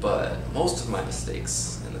 But most of my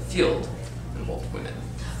mistakes in the field involved women.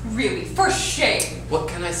 Really? For shame! What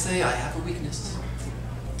can I say? I have a weakness.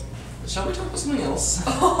 Shall we talk about something else?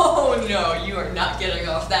 Oh no, you are not getting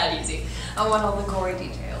off that easy. I want all the gory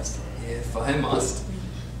details. If I must.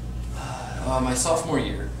 My sophomore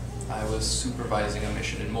year, I was supervising a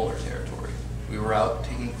mission in Mohler territory. We were out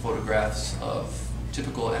taking photographs of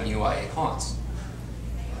typical MUIA haunts.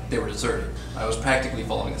 They were deserted. I was practically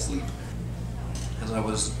falling asleep. As I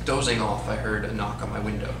was dozing off, I heard a knock on my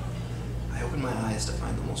window. I opened my eyes to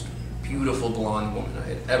find the most beautiful blonde woman I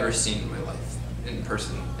had ever seen in my life. In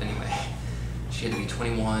person, anyway. She had to be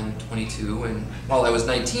 21, 22, and while I was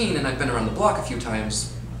 19 and I'd been around the block a few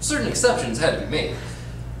times, certain exceptions had to be made.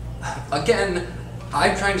 Again,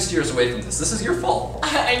 I'm trying to steer us away from this. This is your fault.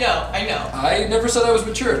 I know. I never said I was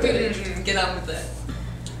mature at that age. Get on with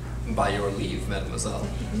it. By your leave, mademoiselle.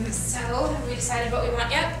 So, have we decided what we want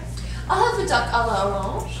yet? I'll have the duck a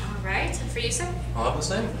la orange. Alright, and for you, sir? I'll have the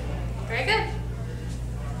same. Very good.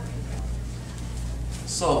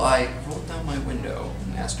 So I rolled down my window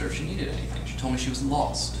and asked her if she needed anything. She told me she was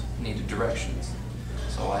lost, needed directions.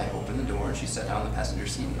 So I opened the door and she sat down in the passenger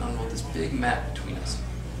seat and unrolled this big map between us.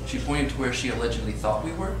 She pointed to where she allegedly thought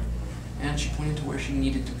we were, and she pointed to where she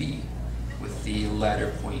needed to be, with the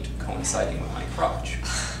latter point coinciding with my crotch.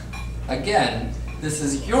 Again, this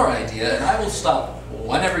is your idea, and I will stop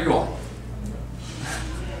whenever you want.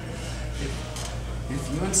 If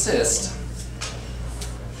you insist.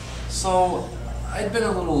 So, I'd been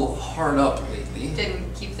a little hard up lately.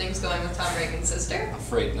 Didn't keep things going with Tom Reagan's sister?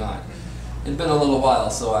 Afraid not. It'd been a little while,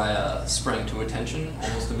 so I sprang to attention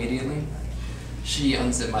almost immediately. She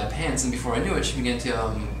unzipped my pants, and before I knew it, she began to,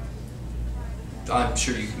 I'm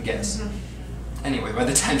sure you can guess. Anyway, by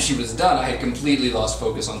the time she was done, I had completely lost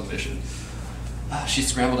focus on the mission. She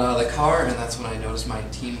scrambled out of the car, and that's when I noticed my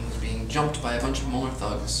team was being jumped by a bunch of Mohler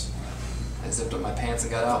thugs. I zipped up my pants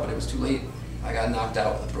and got out, but it was too late. I got knocked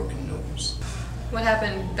out with a broken nose. What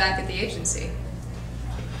happened back at the agency?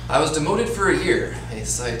 I was demoted for a year. A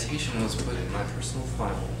citation was put in my personal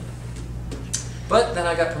file. But then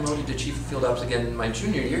I got promoted to Chief of Field Ops again in my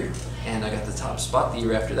junior year, and I got the top spot the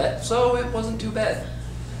year after that, so it wasn't too bad.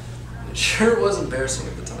 It sure was embarrassing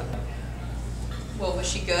at the time. Well, was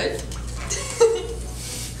she good?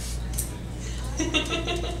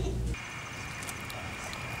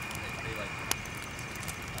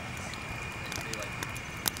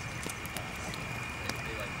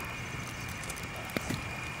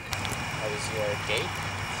 How was your date?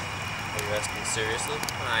 Are you asking seriously?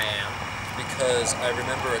 I am. Because I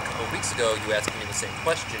remember a couple weeks ago you asked me the same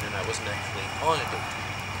question and I wasn't actually on a date.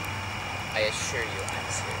 I assure you I'm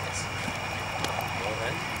serious. Well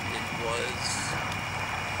then, it was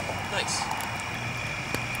nice.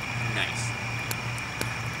 Nice.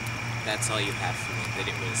 That's all you have for me, that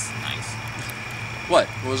it was nice. What?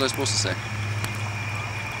 What was I supposed to say?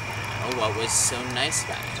 Oh, what was so nice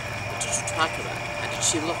about it? What did you talk about? How did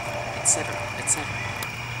she look? Etc. etc.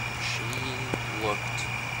 She looked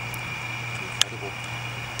incredible.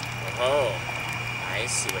 Oh, I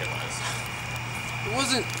see what it was. It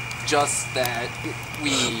wasn't just that.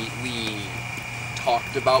 We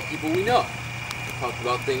talked about people we know. We talked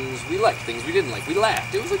about things we liked, things we didn't like. We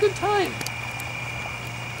laughed. It was a good time.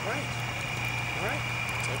 Alright. Alright.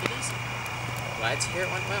 Take it easy. Glad to hear it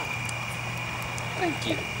went well. Thank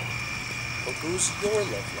you. What goes your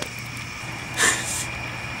love life?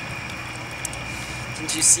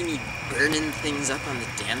 Didn't you see me burning things up on the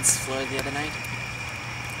dance floor the other night?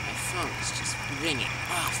 My phone was just ringing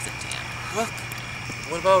off the damn hook.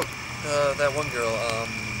 What about that one girl,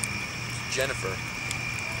 Jennifer?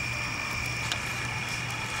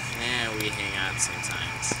 Yeah, we hang out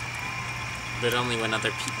sometimes. But only when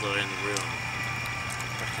other people are in the room.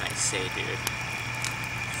 What can I say, dude?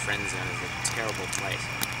 Friend zone is a terrible place.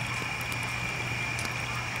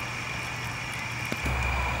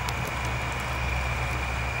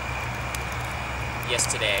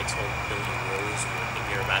 Yesterday I told Billy Rosewood that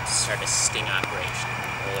we were about to start a sting operation in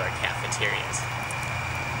all our cafeterias.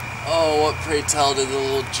 Oh, what pray tell did the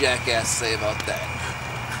little jackass say about that?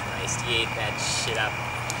 Christ, he ate that shit up.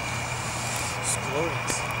 It was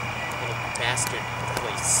glorious. Little bastard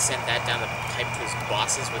probably sent that down the pipe to his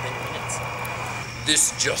bosses within minutes.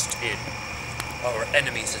 This just in. Our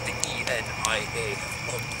enemies at the ENIA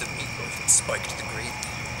have upped the meatloaf and spiked the gravy.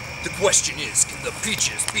 The question is, can the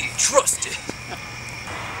peaches be trusted?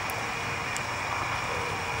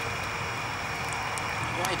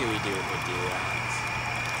 Why do we do what we do, Alex?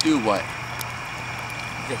 Do what?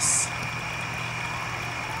 This.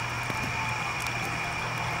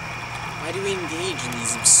 Why do we engage in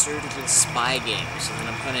these absurd little spy games with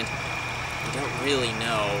an opponent we don't really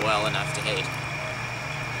know well enough to hate?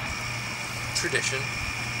 Tradition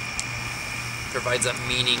provides a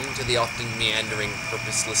meaning to the often meandering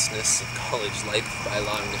purposelessness of college life by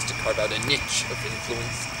allowing us to carve out a niche of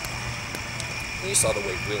influence. You saw the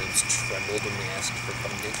way Williams trembled when we asked for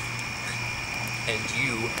funding. And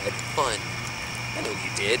you had fun. I know you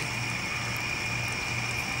did.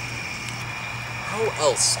 How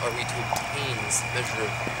else are we to obtain this measure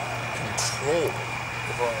of control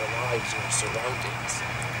over our lives and our surroundings?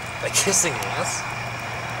 By kissing ass?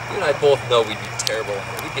 You and I both know we'd be terrible at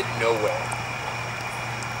it. We'd get nowhere.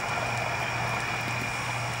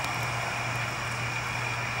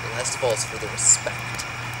 And last of all is for the respect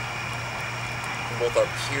from both our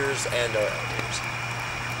peers and our elders.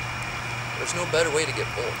 There's no better way to get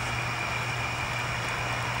both.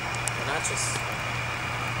 We're not just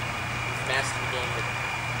master the game with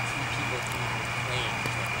two people who claim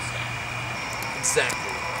to understand.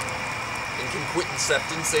 Exactly. And can Quentin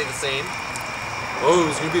Sefton say the same? Oh,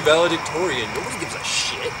 it's gonna be valedictorian. Nobody gives a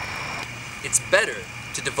shit. It's better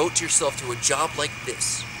to devote yourself to a job like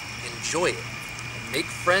this, enjoy it, and make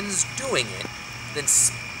friends doing it, than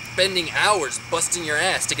spending hours busting your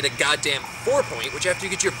ass to get a goddamn 4-point, which after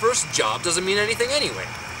you get your first job doesn't mean anything anyway.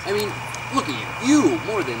 I mean, look at you. You,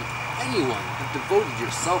 more than anyone, have devoted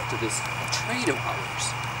yourself to this trade of ours.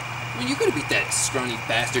 I mean, you could have beat that scrawny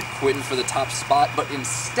bastard Quentin for the top spot, but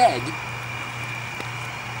instead,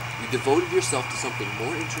 you devoted yourself to something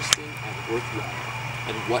more interesting and worthwhile.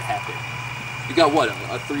 And what happened? You got what,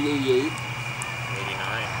 a 388?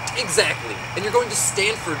 89. Exactly. And you're going to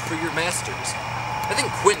Stanford for your master's. I think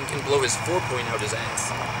Quentin can blow his 4-point out his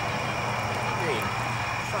ass. Agreed.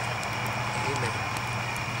 Amen.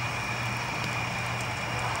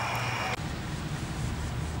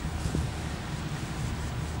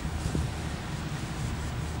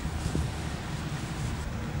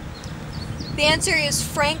 The answer is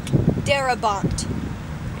Frank Darabont.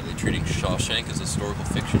 Are they treating Shawshank as historical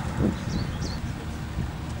fiction?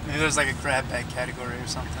 Maybe there's like a grab bag category or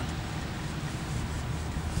something.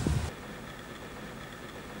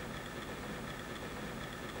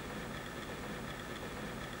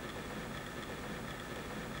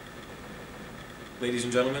 Ladies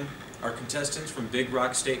and gentlemen, our contestants from Big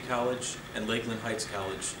Rock State College and Lakeland Heights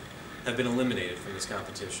College have been eliminated from this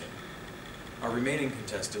competition. Our remaining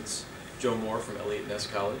contestants, Joe Moore from Elliott Ness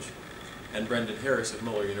College and Brendan Harris of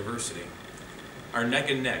Mohler University, are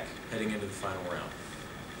neck and neck heading into the final round.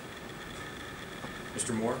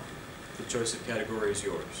 Mr. Moore, the choice of category is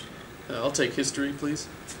yours. I'll take history, please.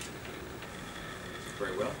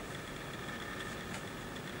 Very well.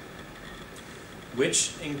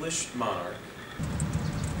 Which English monarch?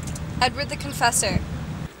 Edward the Confessor.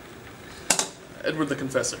 Edward the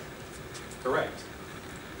Confessor. Correct.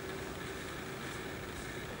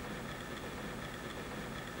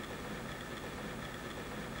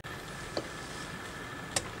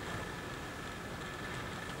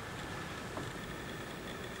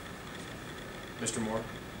 Mr. Moore,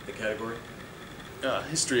 the category?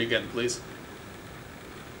 History again, please.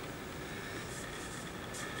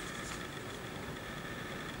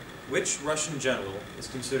 Which Russian general is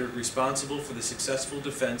considered responsible for the successful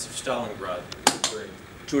defense of Stalingrad?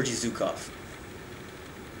 Georgy Zhukov.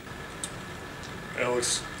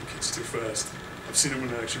 Alex, the kid's too fast. I've seen him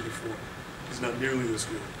in action before. He's not nearly this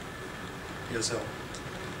good. He has help.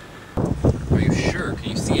 Are you sure? Can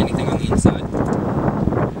you see anything on the inside?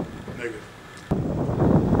 Negative.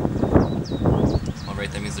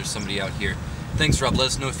 Alright, that means there's somebody out here. Thanks, Rob. Let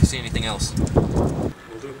us know if you see anything else. Will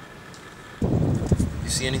do. You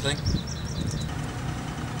see anything?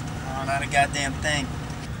 Oh, not a goddamn thing.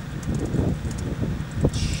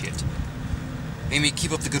 Shit. Amy,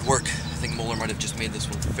 keep up the good work. I think Mohler might have just made this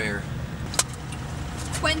one fair.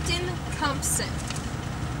 Quentin Compson.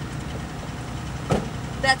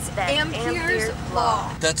 That's Ampere's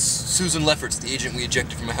Law. That's Susan Lefferts, the agent we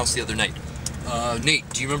ejected from my house the other night. Nate,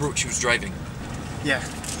 do you remember what she was driving?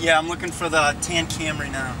 Yeah, I'm looking for the tan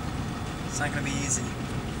Camry now. It's not gonna be easy.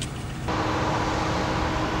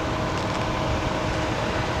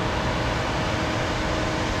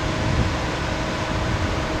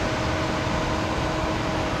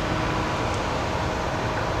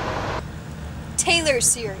 Tailor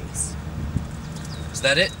series. Is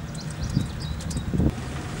that it?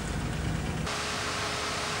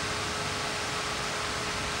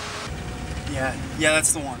 Yeah,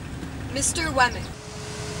 that's the one. Mr. Wemmick.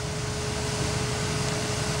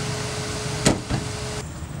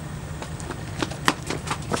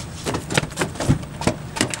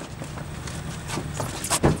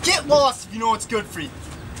 Get lost if you know what's good for you.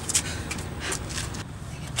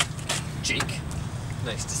 Jake,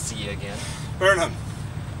 nice to see you again. Burnham.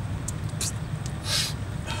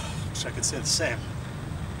 Wish I could say the same.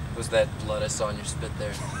 Was that blood I saw on your spit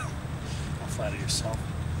there? Don't flatter yourself.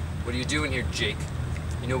 What are you doing here, Jake?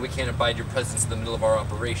 You know we can't abide your presence in the middle of our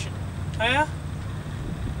operation. Oh, yeah?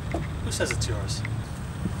 Who says it's yours?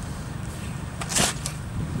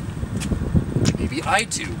 Maybe I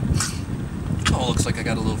do. Oh, looks like I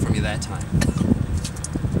got a little from you that time.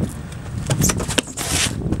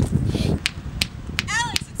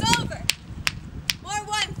 Alex, it's over. More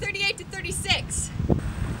 38-36.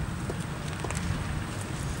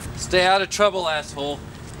 Stay out of trouble, asshole.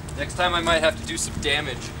 Next time I might have to do some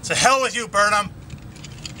damage. To hell with you, Burnham.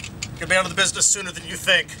 You'll be out of the business sooner than you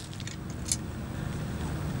think.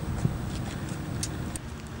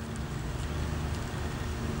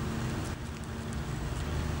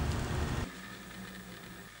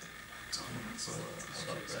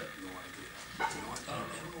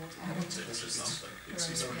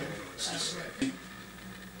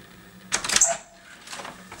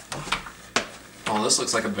 Oh, this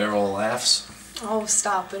looks like a barrel of laughs. Oh,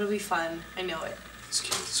 stop. It'll be fun. I know it. This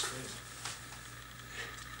kid is crazy.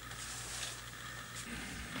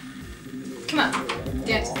 Come on.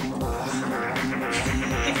 Dance.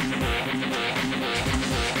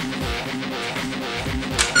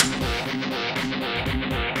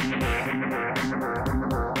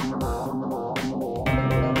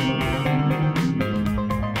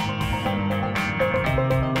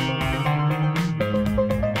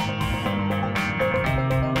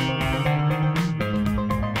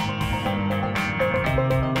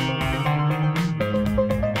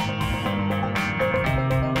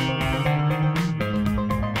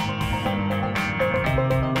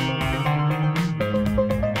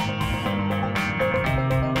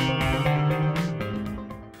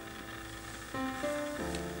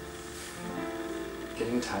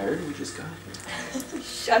 we just got here.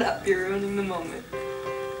 Shut up, you're ruining the moment.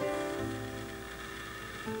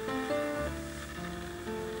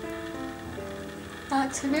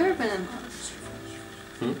 Alex, have you ever been in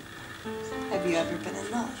love? Have you ever been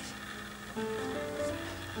in love?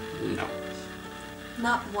 No.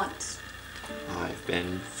 Not once. I've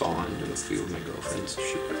been fond of a few of my girlfriends,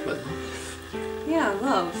 sure, but Yeah,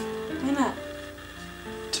 love. Why not?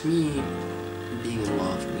 to me, being in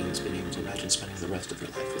love means being able to imagine spending the rest of your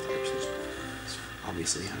life with others.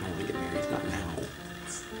 Obviously, I don't want to get married, not now.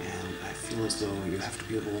 And I feel as though you have to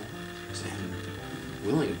be able and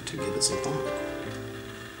willing to give it some thought.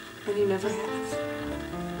 And you never have.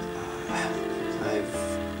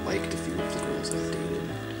 I've liked a few of the girls I've dated,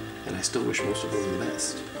 and I still wish most of them the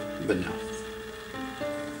best. But no.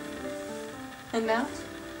 And now?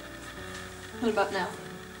 What about now?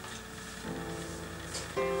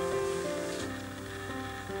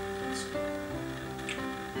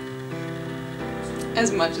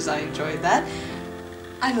 As much as I enjoyed that,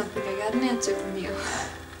 I don't think I got an answer from you.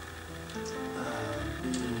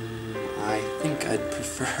 I think I'd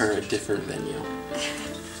prefer a different venue.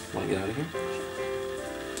 Want to get out of here?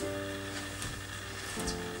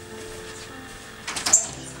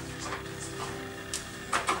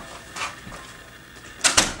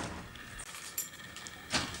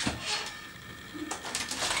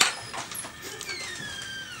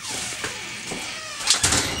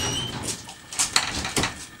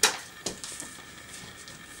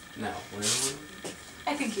 Now, where are we?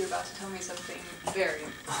 I think you're about to tell me something very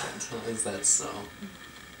important. Is that so?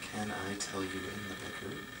 Can I tell you in the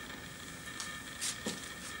bedroom?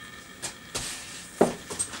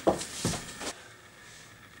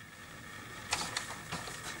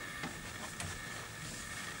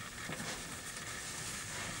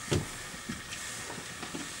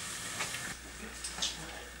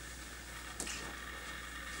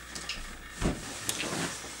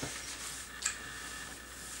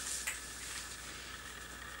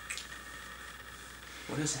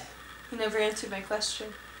 What is it? You never answered my question.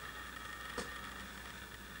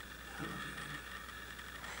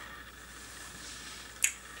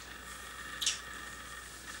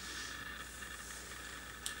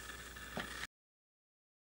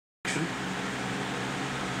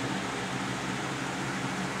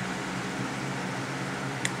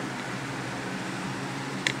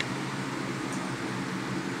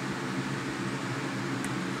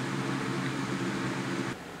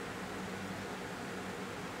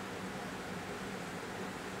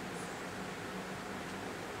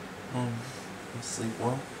 You sleep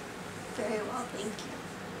well? Very well, thank you.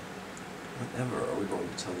 Whenever are we going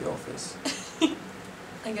to tell the office?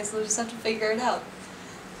 I guess we'll just have to figure it out.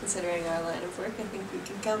 Considering our line of work, I think we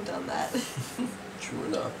can count on that. True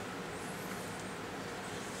enough.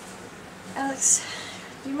 Alex,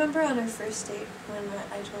 do you remember on our first date when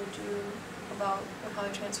I told you about how I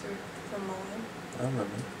transferred from Mohler? I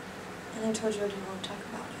remember. And I told you I didn't want to talk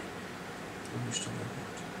about it. You still remember.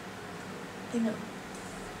 I know.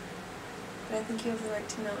 But I think you have the right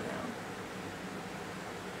to know now.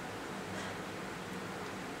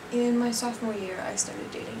 In my sophomore year, I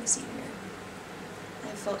started dating a senior. I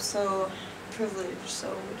felt so privileged,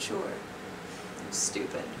 so mature. It was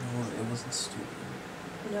stupid. No, it wasn't stupid.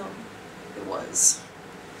 No, it was.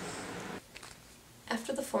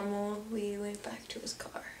 After the formal, we went back to his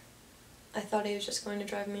car. I thought he was just going to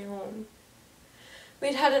drive me home.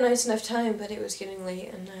 We'd had a nice enough time, but it was getting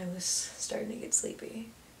late and I was starting to get sleepy.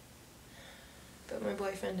 But my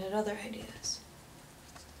boyfriend had other ideas.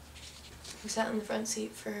 He sat in the front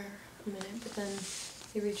seat for a minute, but then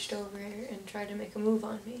he reached over and tried to make a move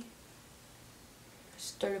on me. I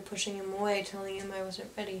started pushing him away, telling him I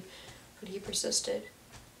wasn't ready, but he persisted.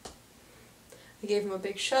 I gave him a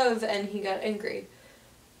big shove and he got angry.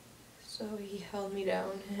 So he held me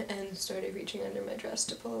down and started reaching under my dress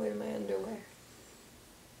to pull away my underwear.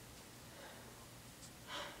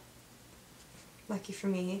 Lucky for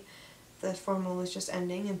me, the formal was just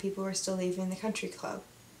ending and people were still leaving the country club.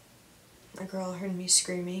 A girl heard me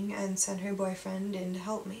screaming and sent her boyfriend in to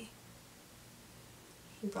help me.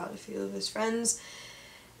 He brought a few of his friends,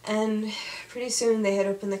 and pretty soon they had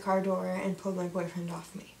opened the car door and pulled my boyfriend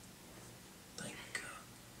off me. Thank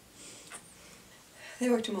God. They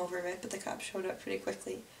worked him over a bit, but the cops showed up pretty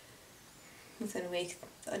quickly. Within a week,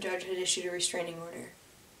 a judge had issued a restraining order.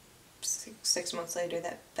 Six months later,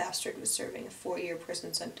 that bastard was serving a 4-year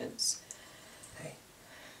prison sentence. Hey,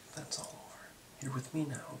 that's all over. You're with me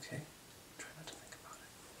now, okay? Try not to think about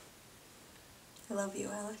it. I love you,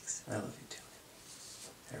 Alex. I love you too.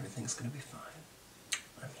 Everything's gonna be fine.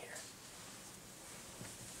 I'm here.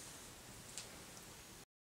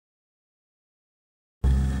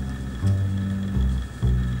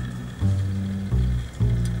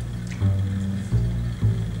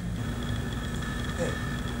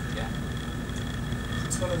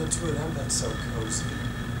 two of them that's so cozy?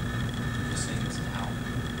 You're saying this now.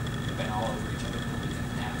 We've been all over each other for a week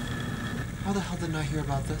and a half. How the hell didn't I hear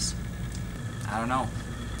about this? I don't know.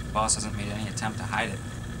 The boss hasn't made any attempt to hide it.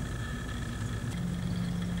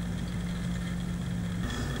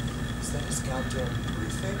 Is that his goddamn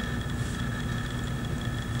briefing?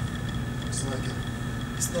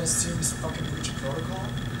 Isn't that a serious fucking breach of protocol?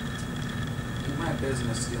 Ain't my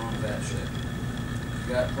business dealing with that shit. If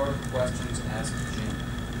you got protocol questions, ask Jim.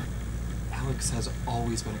 Alex has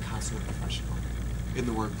always been a consummate professional. In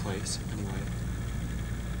the workplace, anyway.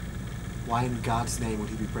 Why in God's name would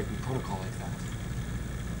he be breaking protocol like that?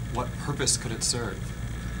 What purpose could it serve?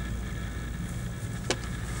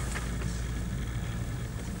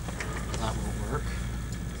 That won't work.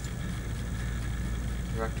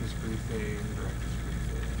 Director's briefing.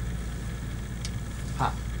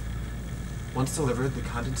 Ha. Once delivered, the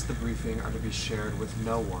contents of the briefing are to be shared with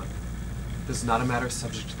no one. This is not a matter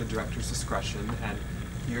subject to the director's discretion, and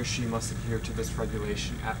he or she must adhere to this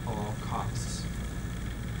regulation at all costs.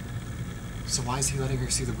 So why is he letting her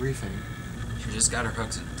see the briefing? She just got her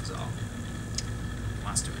hooks in it, is all. He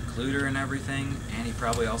wants to include her in everything, and he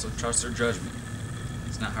probably also trusts her judgment.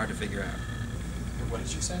 It's not hard to figure out. And what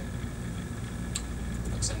did you say?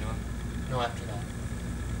 Looks into him. No, after that.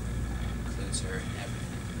 Includes her in everything.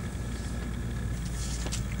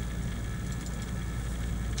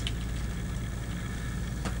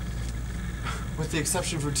 With the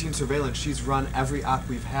exception of routine surveillance, she's run every op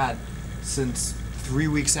we've had since 3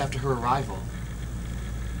 weeks after her arrival.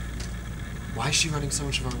 Why is she running so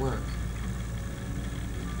much of our work?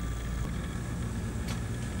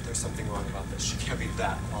 There's something wrong about this. She can't be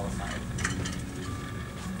that qualified.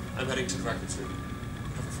 I'm heading to the records room.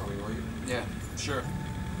 Cover for me, will you? Yeah, sure.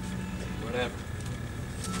 Whatever.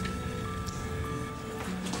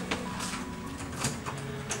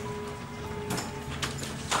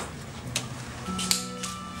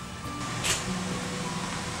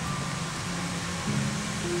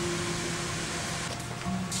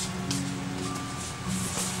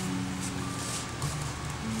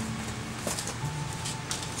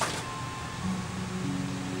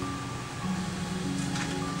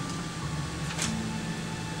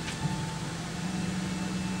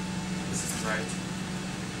 Right.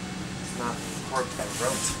 It's not the work that I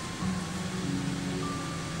wrote.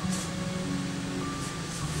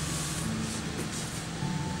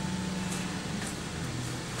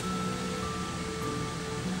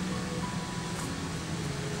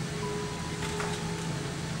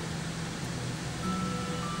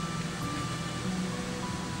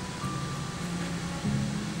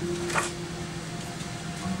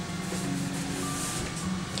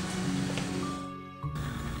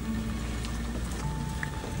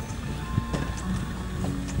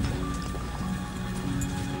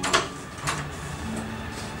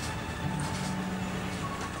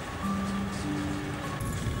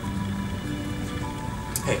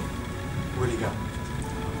 Hey, where'd he go?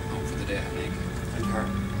 Home for the day, I think. And her?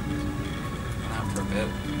 Went out for a bit.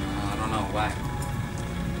 I don't know why.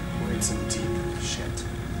 We're in some deep shit.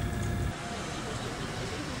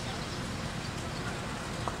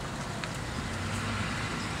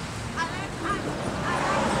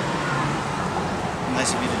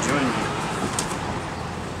 Nice of you to join me.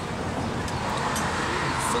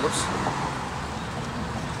 Phillips?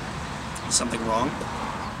 Is something wrong?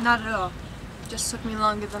 Not at all. Just took me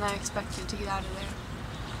longer than I expected to get out of there.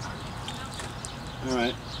 All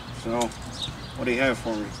right. So, what do you have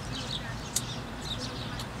for me?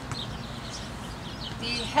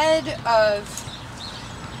 The head of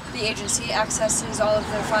the agency accesses all of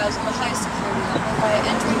their files on the highest security level by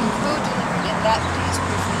entering the code delivered in that day's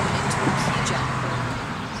briefing into a keygen.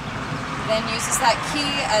 He then uses that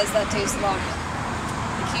key as that day's login.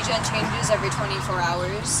 The keygen changes every 24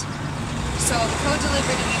 hours. So the code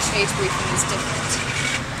delivered in each day's briefing is different.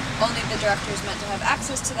 Only the director is meant to have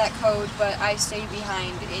access to that code, but I stayed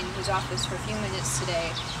behind in his office for a few minutes today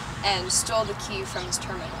and stole the key from his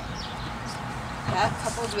terminal. That,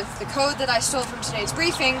 coupled with the code that I stole from today's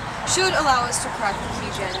briefing, should allow us to crack the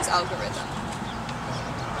keygen's algorithm.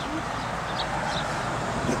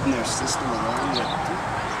 Getting their system around it.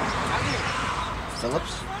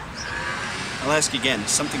 Phillips? I'll ask again, is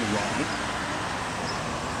something wrong?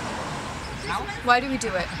 Why do we do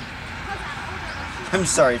it? I'm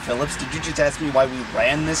sorry, Phillips. Did you just ask me why we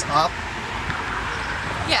ran this op?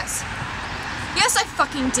 Yes. Yes, I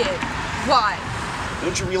fucking did. Why?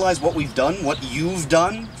 Don't you realize what we've done, what you've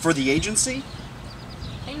done for the agency?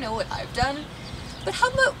 I know what I've done, but how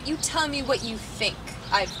about you tell me what you think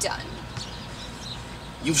I've done?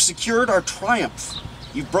 You've secured our triumph.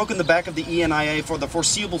 You've broken the back of the ENIA for the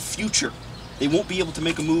foreseeable future. They won't be able to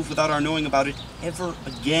make a move without our knowing about it ever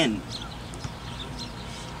again.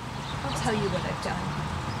 I'll tell you what I've done.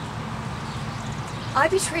 I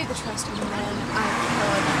betrayed the trust of a man I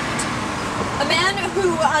care about. A man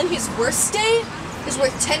who, on his worst day, is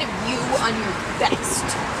worth 10 of you on your best.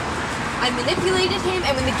 I manipulated him,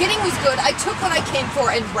 and when the getting was good, I took what I came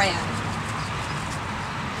for and ran.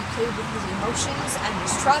 I played with his emotions and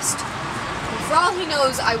his trust, and for all he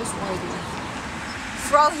knows, I was worthy.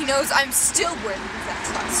 For all he knows, I'm still worthy of that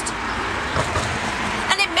trust.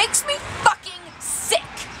 And it makes me fucking sick.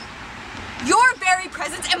 Your very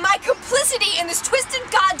presence and my complicity in this twisted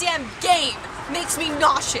goddamn game makes me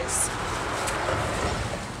nauseous.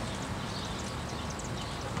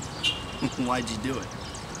 Why'd you do it?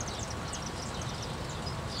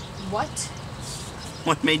 What?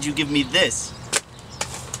 What made you give me this?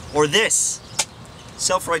 Or this?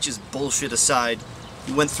 Self-righteous bullshit aside,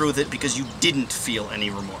 you went through with it because you didn't feel any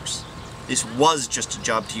remorse. This was just a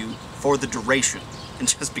job to you for the duration, and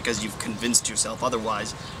just because you've convinced yourself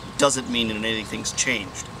otherwise doesn't mean that anything's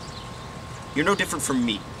changed. You're no different from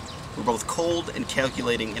me. We're both cold and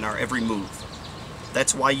calculating in our every move.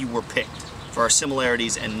 That's why you were picked, for our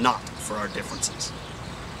similarities and not for our differences.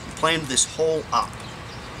 You planned this whole op.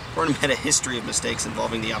 Burnham had a history of mistakes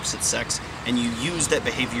involving the opposite sex, and you used that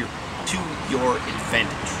behavior to your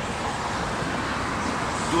advantage.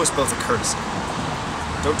 Do us both a courtesy.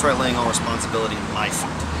 Don't try laying all responsibility in my feet.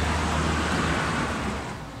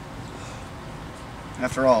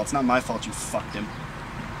 After all, it's not my fault you fucked him.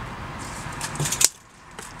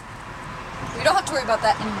 We don't have to worry about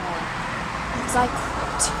that anymore. Because I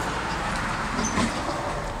quit.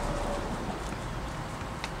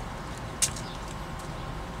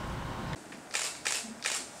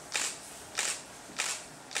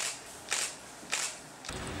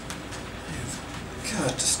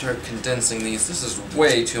 Got to start condensing these. This is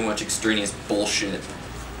way too much extraneous bullshit.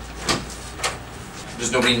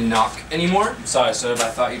 Does nobody knock anymore? I'm sorry, sir, but I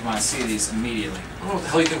thought you'd want to see these immediately. I don't know what the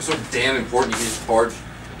hell you think was so damn important you can just barge.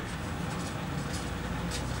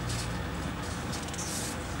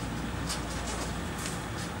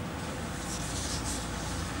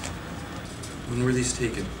 When were these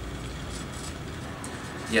taken?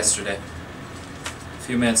 Yesterday. A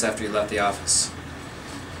few minutes after you left the office.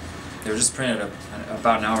 They were just printed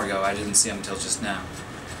about an hour ago. I didn't see them until just now.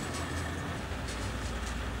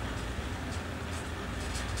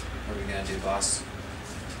 What are we gonna do, boss?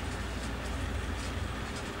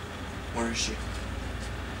 Where is she?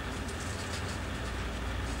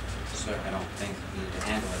 Sir, I don't think we need to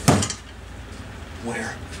handle it.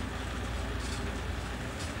 Where?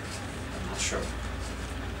 I'm not sure.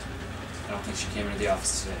 I don't think she came into the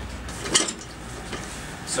office today.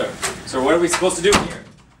 Sir, what are we supposed to do here?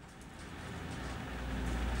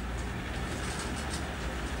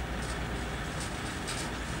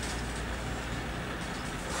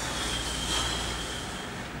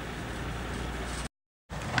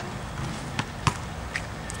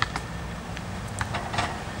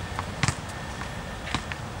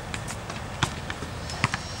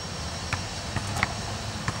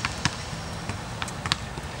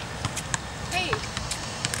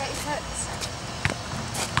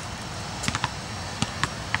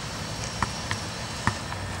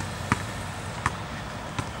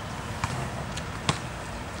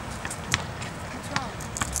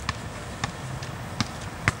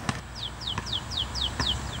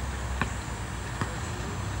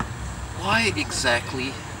 Why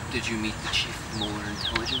exactly did you meet the chief of Mohler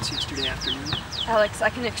Intelligence yesterday afternoon? Alex, I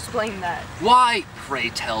can explain that. Why, pray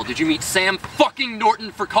tell, did you meet Sam fucking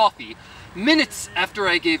Norton for coffee minutes after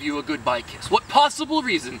I gave you a goodbye kiss? What possible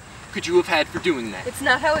reason could you have had for doing that? It's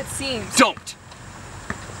not how it seems. Don't!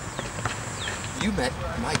 You met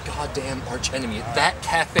my goddamn archenemy at that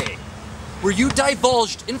cafe, where you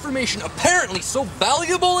divulged information apparently so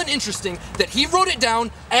valuable and interesting that he wrote it down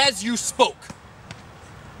as you spoke.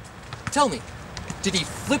 Tell me, did he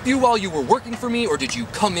flip you while you were working for me, or did you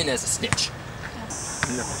come in as a snitch? No,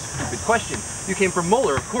 stupid question. You came from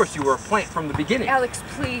Mohler, of course you were a plant from the beginning. Alex,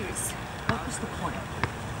 please. What was the point?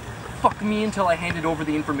 Fuck me until I handed over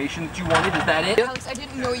the information that you wanted, is that it? Alex, I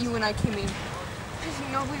didn't know you when I came in. I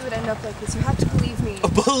didn't know we would end up like this. You have to believe me.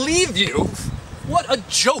 Believe you? What a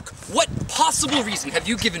joke! What possible reason have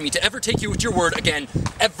you given me to ever take you at your word again,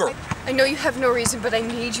 ever? I know you have no reason, but I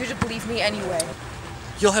need you to believe me anyway.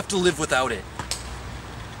 You'll have to live without it.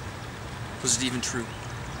 Was it even true?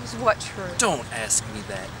 Was what true? Don't ask me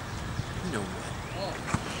that. You know what?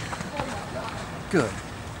 Good.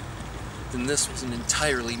 Then this was an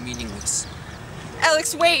entirely meaningless.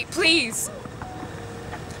 Alex, wait, please!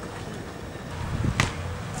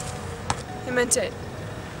 I meant it.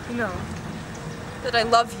 You know. that I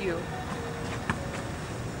love you.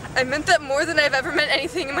 I meant that more than I've ever meant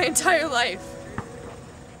anything in my entire life.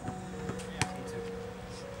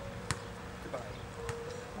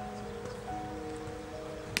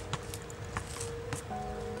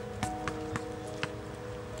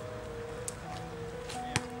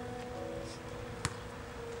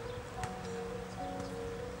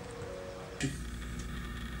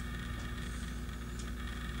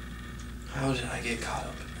 How did I get caught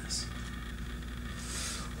up in this?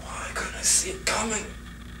 Why couldn't I see it coming?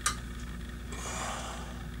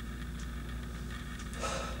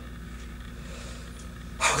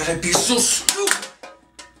 How could I be so stupid?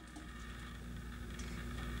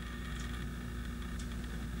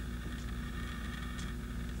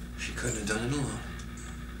 She couldn't have done it alone.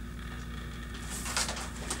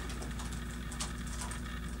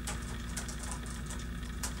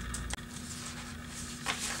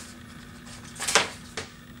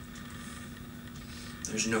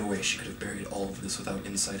 There's no way she could have buried all of this without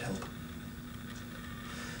inside help.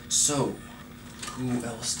 So, who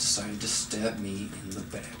else decided to stab me in the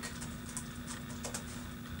back?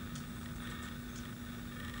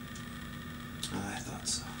 I thought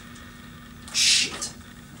so. Shit.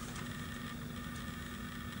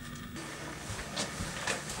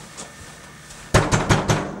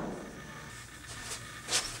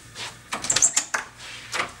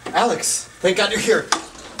 Alex, thank God you're here.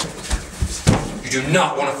 You do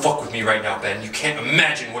not want to fuck with me right now, Ben. You can't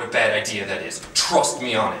imagine what a bad idea that is. Trust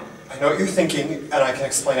me on it. I know what you're thinking, and I can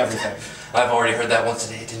explain everything. I've already heard that once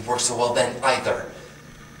today. It didn't work so well then either.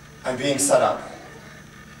 I'm being set up.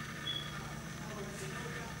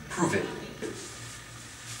 Prove it.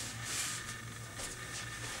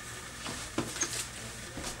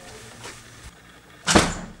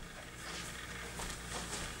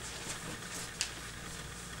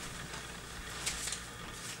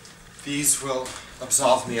 These will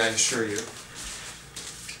absolve me, I assure you.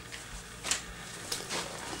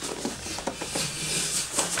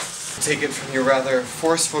 Take it from your rather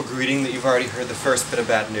forceful greeting that you've already heard the first bit of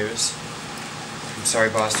bad news. I'm sorry,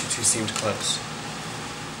 boss, you two seemed close.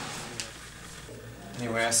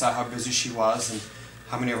 Anyway, I saw how busy she was and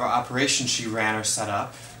how many of our operations she ran or set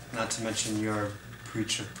up, not to mention your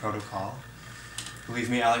breach of protocol. Believe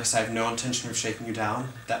me, Alex, I have no intention of shaking you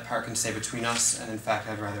down. That part can stay between us, and in fact,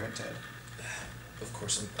 I'd rather it did. Of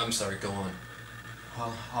course, I'm sorry, go on.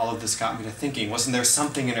 Well, all of this got me to thinking, wasn't there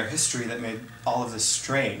something in her history that made all of this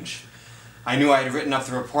strange? I knew I had written up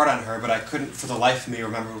the report on her, but I couldn't for the life of me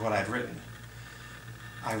remember what I'd written.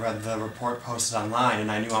 I read the report posted online,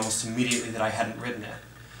 and I knew almost immediately that I hadn't written it.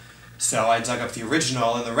 So I dug up the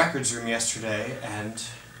original in the records room yesterday, and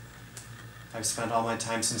I've spent all my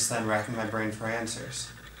time since then racking my brain for answers.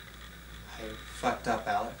 I fucked up,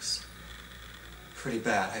 Alex. Pretty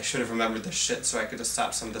bad. I should have remembered this shit so I could have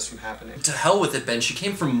stopped some of this from happening. To hell with it, Ben. She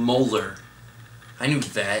came from Mohler. I knew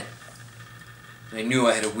that. And I knew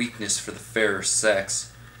I had a weakness for the fairer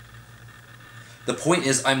sex. The point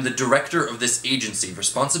is, I'm the director of this agency.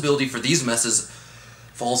 Responsibility for these messes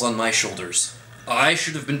falls on my shoulders. I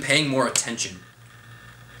should have been paying more attention.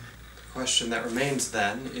 The question that remains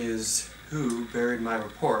then is, who buried my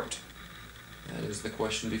report? That is the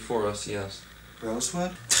question before us, yes.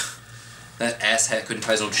 Rosewood? That asshat couldn't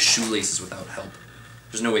tie his own shoelaces without help.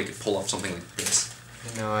 There's no way he could pull off something like this.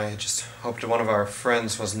 You know, I just hoped one of our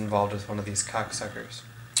friends wasn't involved with one of these cocksuckers.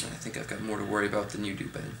 I think I've got more to worry about than you do,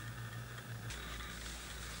 Ben.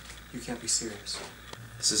 You can't be serious.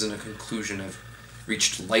 This isn't a conclusion I've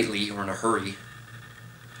reached lightly or in a hurry.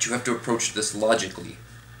 But you have to approach this logically.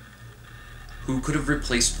 Who could have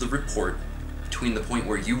replaced the report between the point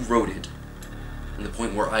where you wrote it and the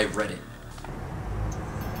point where I read it?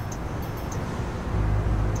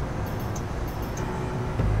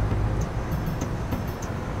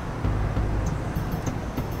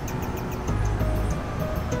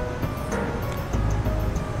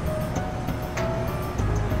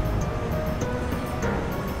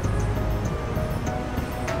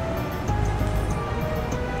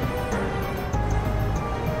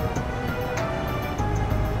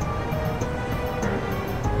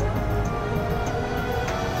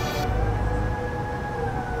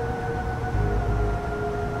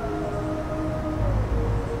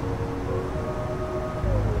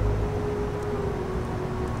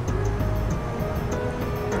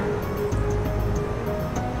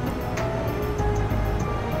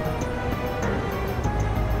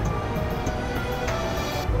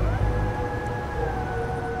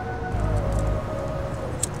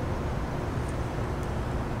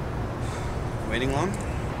 Waiting long?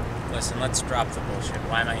 Listen, let's drop the bullshit.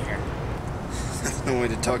 Why am I here? That's no way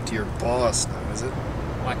to talk to your boss now, is it?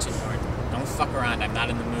 Watch it, Norton. Don't Don't fuck around, I'm not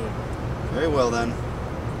in the mood. Very well then.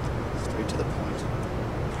 Straight to the point.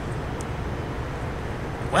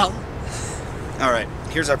 Well? Alright,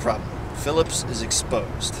 here's our problem. Phillips is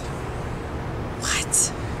exposed.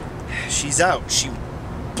 What? She's out. She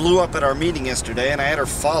blew up at our meeting yesterday and I had her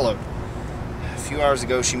followed. A few hours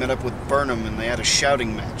ago she met up with Burnham and they had a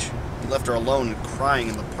shouting match. He left her alone and crying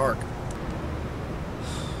in the park.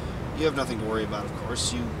 You have nothing to worry about, of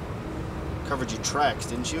course. You covered your tracks,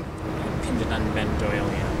 didn't you? I pinned it on Ben Doyle,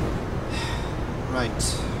 yeah.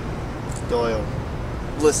 Right. Doyle.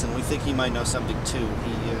 Listen, we think he might know something too.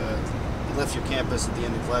 He left your campus at the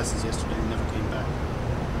end of classes yesterday and never came back.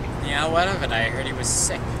 Yeah, what of it? I heard he was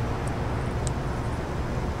sick.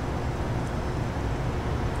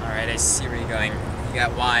 Alright, I see where you're going. You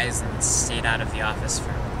got wise and stayed out of the office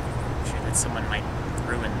for fear that someone might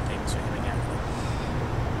ruin things for him again.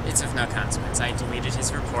 It's of no consequence. I deleted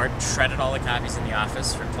his report, shredded all the copies in the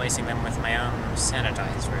office, replacing them with my own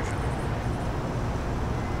sanitized version.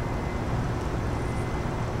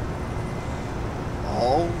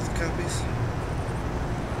 All the copies?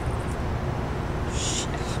 Shit.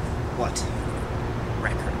 What?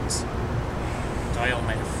 Records. Doyle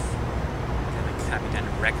might have copied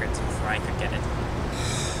down records before I could get it.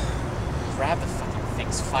 Grab the fucking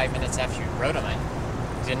things 5 minutes after you wrote them. I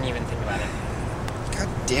didn't even think about it. God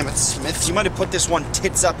damn it, Smith. You might have put this one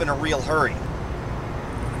tits up in a real hurry.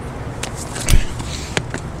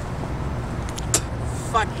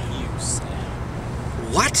 Fuck you, Sam.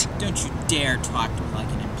 What? Don't you dare talk to me like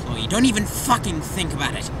an employee. Don't even fucking think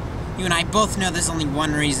about it. You and I both know there's only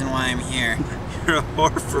one reason why I'm here. You're a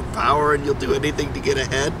whore for power and you'll do anything to get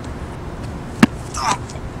ahead?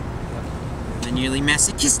 The nearly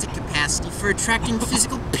masochistic capacity for attracting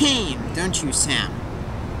physical pain, don't you, Sam?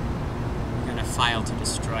 We're gonna file to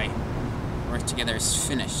destroy. Work together is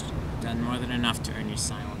finished. Done more than enough to earn your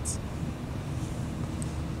silence.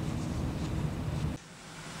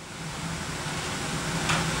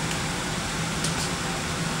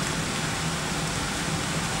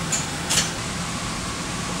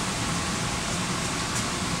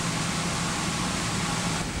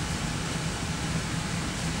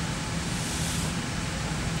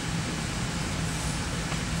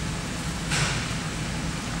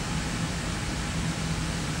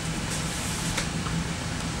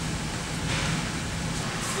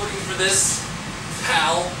 Looking for this,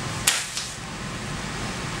 pal?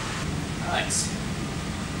 Alex.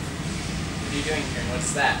 What are you doing here and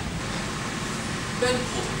what's that? Ben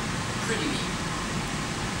pulled it. Pretty neat.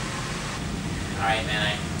 Alright, man,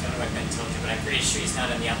 I don't know what Ben told you, but I'm pretty sure he's not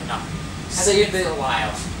in the up and up. Save it for a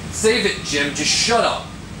while. Save it, Jim. Just shut up.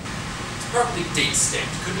 It's probably date stamped.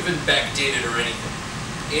 Couldn't have been backdated or anything.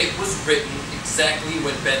 It was written exactly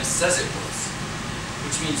when Ben says it was.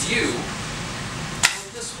 Which means you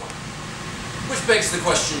wrote this one. Which begs the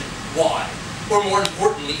question, why? Or more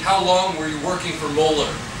importantly, how long were you working for Mohler?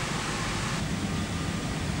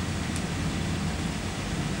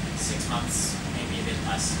 6 months, maybe a bit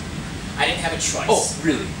less. I didn't have a choice. Oh,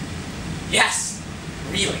 really? Yes,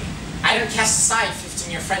 really. I don't cast aside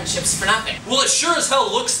 15-year friendships for nothing. Well, it sure as hell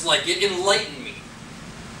looks like it. Enlighten me.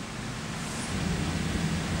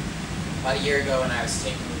 About a year ago when I was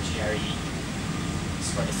taking the GRE, I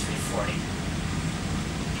scored a 340.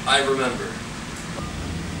 I remember.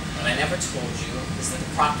 What I never told you is that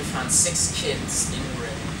the proctor found 6 kids in the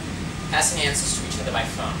room, passing answers to each other by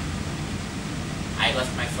phone. I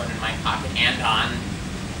left my phone in my pocket and on,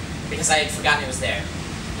 because I had forgotten it was there.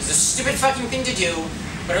 It was a stupid fucking thing to do,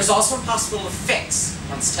 but it was also impossible to fix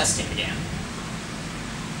once testing began.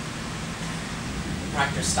 The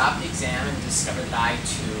proctor stopped the exam and discovered that I,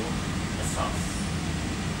 too, had a phone.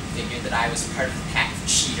 Figured that I was part of a pack of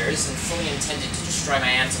cheaters and fully intended to destroy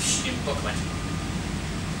my answer-sheet and booklet.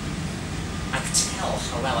 I could tell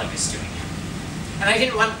how well I was doing. And I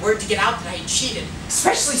didn't want word to get out that I had cheated,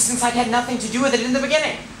 especially since I'd had nothing to do with it in the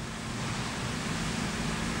beginning.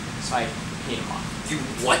 So I paid him off. You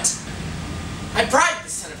what? I bribed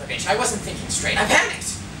this son of a bitch. I wasn't thinking straight. I panicked.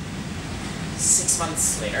 6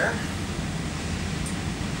 months later,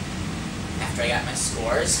 after I got my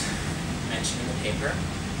scores, mentioned in the paper,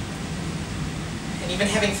 and even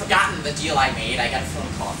having forgotten the deal I made, I got a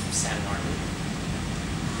phone call from Sam Norton.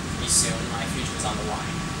 Pretty soon, my future was on the line.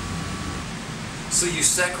 So you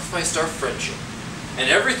sacrificed our friendship and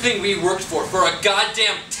everything we worked for a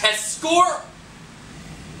goddamn test score?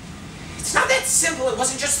 It's not that simple. It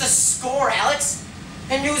wasn't just the score, Alex.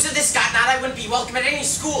 And news of this gotten out, I wouldn't be welcome at any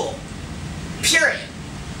school. Period.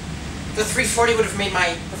 The 340 would have made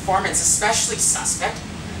my performance especially suspect.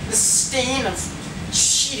 The stain of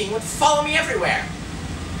cheating would follow me everywhere.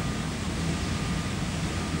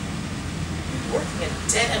 working a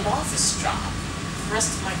dead-end office job for the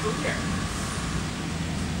rest of my career.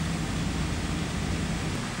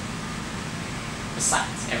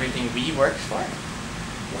 Besides, everything we worked for?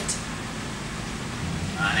 What?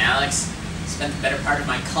 Come on, Alex. Spent the better part of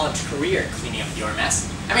my college career cleaning up your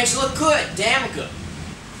mess. I made you look good, damn good.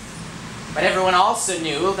 But everyone also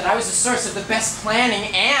knew that I was the source of the best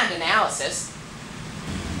planning and analysis.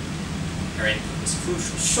 Your input was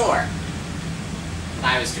crucial, sure. But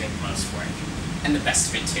I was doing the most work, and the best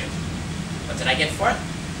of it too. What did I get for it?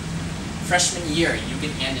 Freshman year, you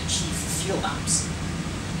get handed chief field ops.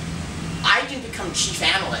 I didn't become chief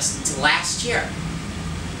analyst until last year.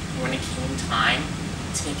 When it came time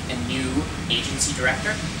to pick a new agency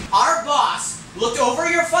director, our boss looked over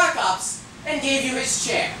your fuck-ups and gave you his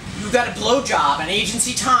chair. You got a blowjob on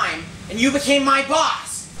agency time, and you became my boss.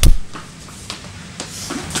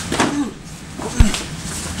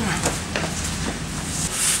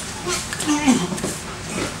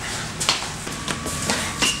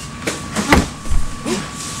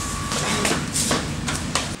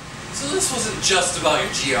 So this wasn't just about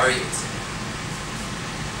your GRE exam.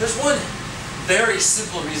 There's one very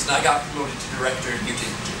simple reason I got promoted to director and you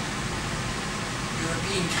didn't. You're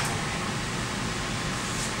being cowardly.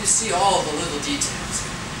 You see all the little details,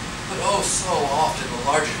 but oh so often the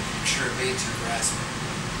larger picture evades your grasp.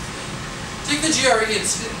 Take the GRE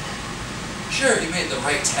incident. Sure, you made the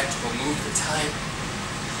right tactical move at the time,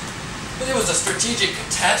 but it was a strategic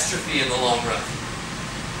catastrophe in the long run.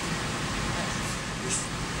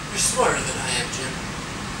 You're smarter than I am, Jim.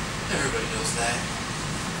 Everybody knows that.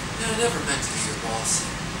 And I never meant to be your boss.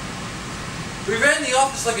 We ran the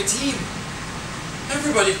office like a team.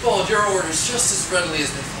 Everybody followed your orders just as readily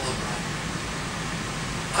as they followed mine.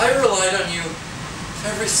 I relied on you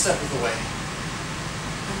every step of the way.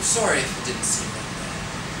 I'm sorry if it didn't seem like that.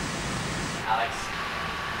 Alex,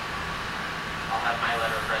 I'll have my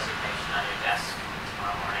letter of resignation on your desk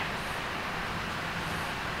tomorrow morning.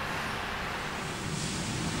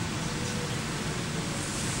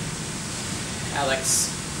 Alex,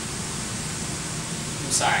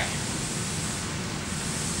 I'm sorry.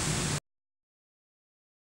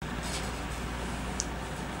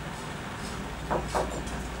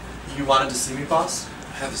 You wanted to see me, boss?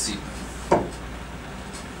 Have a seat.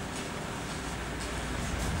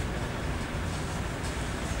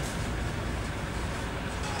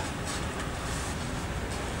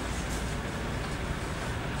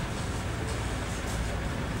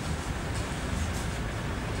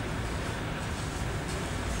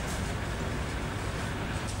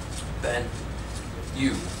 Ben,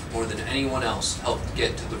 you, more than anyone else, helped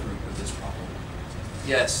get to the root of this problem.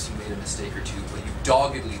 Yes, you made a mistake or two, but you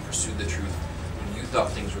doggedly pursued the truth when you thought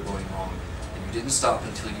things were going wrong, and you didn't stop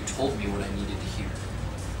until you told me what I needed to hear.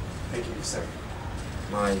 Thank you, sir.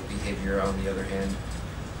 My behavior, on the other hand,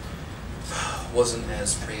 wasn't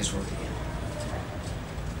as praiseworthy.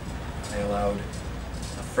 I allowed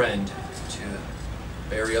a friend to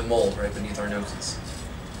bury a mole right beneath our noses.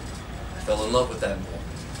 I fell in love with that mole,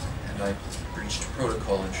 and I breached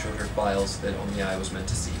protocol and showed her files that only I was meant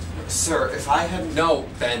to see. Sir, if I hadn't... No,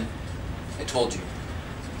 Ben. I told you.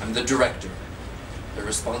 I'm the director. The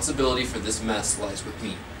responsibility for this mess lies with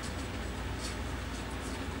me.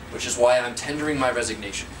 Which is why I'm tendering my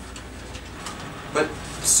resignation. But,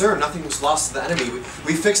 sir, nothing was lost to the enemy.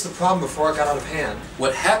 We fixed the problem before it got out of hand.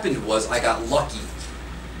 What happened was I got lucky.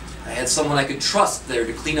 I had someone I could trust there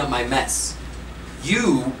to clean up my mess.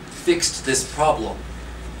 You fixed this problem.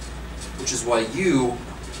 Which is why you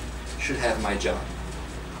should have my job.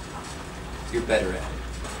 You're better at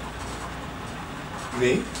it.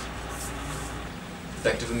 Me?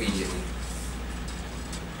 Effective immediately.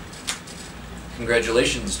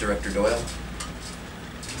 Congratulations, Director Doyle.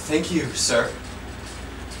 Thank you, sir.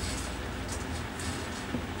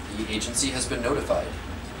 The agency has been notified.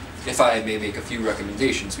 If I may make a few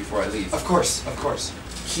recommendations before I leave. Of course, of course.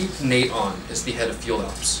 Keep Nate on as the head of field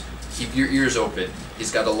ops. Keep your ears open.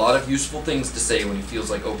 He's got a lot of useful things to say when he feels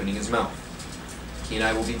like opening his mouth. He and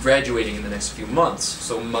I will be graduating in the next few months,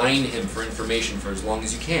 so mine him for information for as long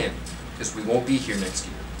as you can, because we won't be here next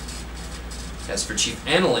year. As for Chief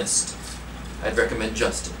Analyst, I'd recommend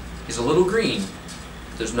Justin. He's a little green.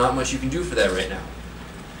 There's not much you can do for that right now.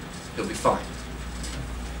 He'll be fine.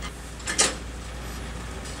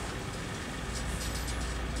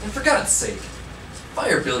 And for God's sake,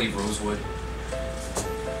 fire Billy Rosewood.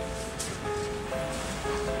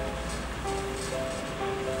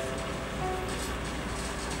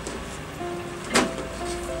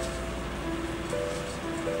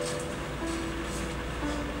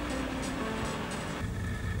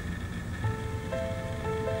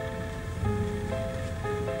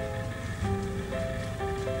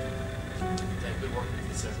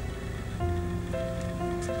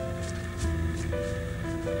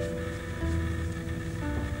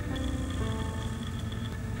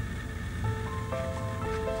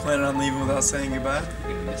 Planning on leaving without saying goodbye?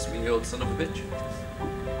 You gonna miss me, you old son of a bitch?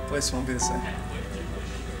 Place won't be the same.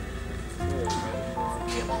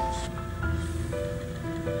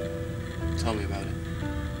 Tell me about it.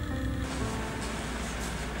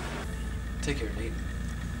 Take care, Nate.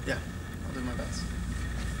 Yeah, I'll do my best.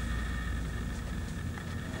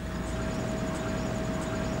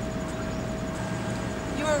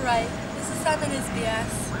 You were right. This assignment is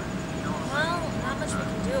BS. Well, not much we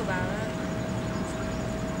can do about it.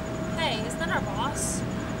 Hey, isn't that our boss?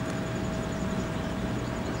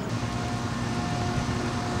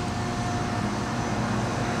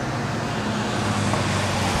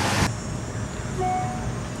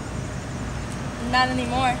 Not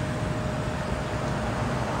anymore.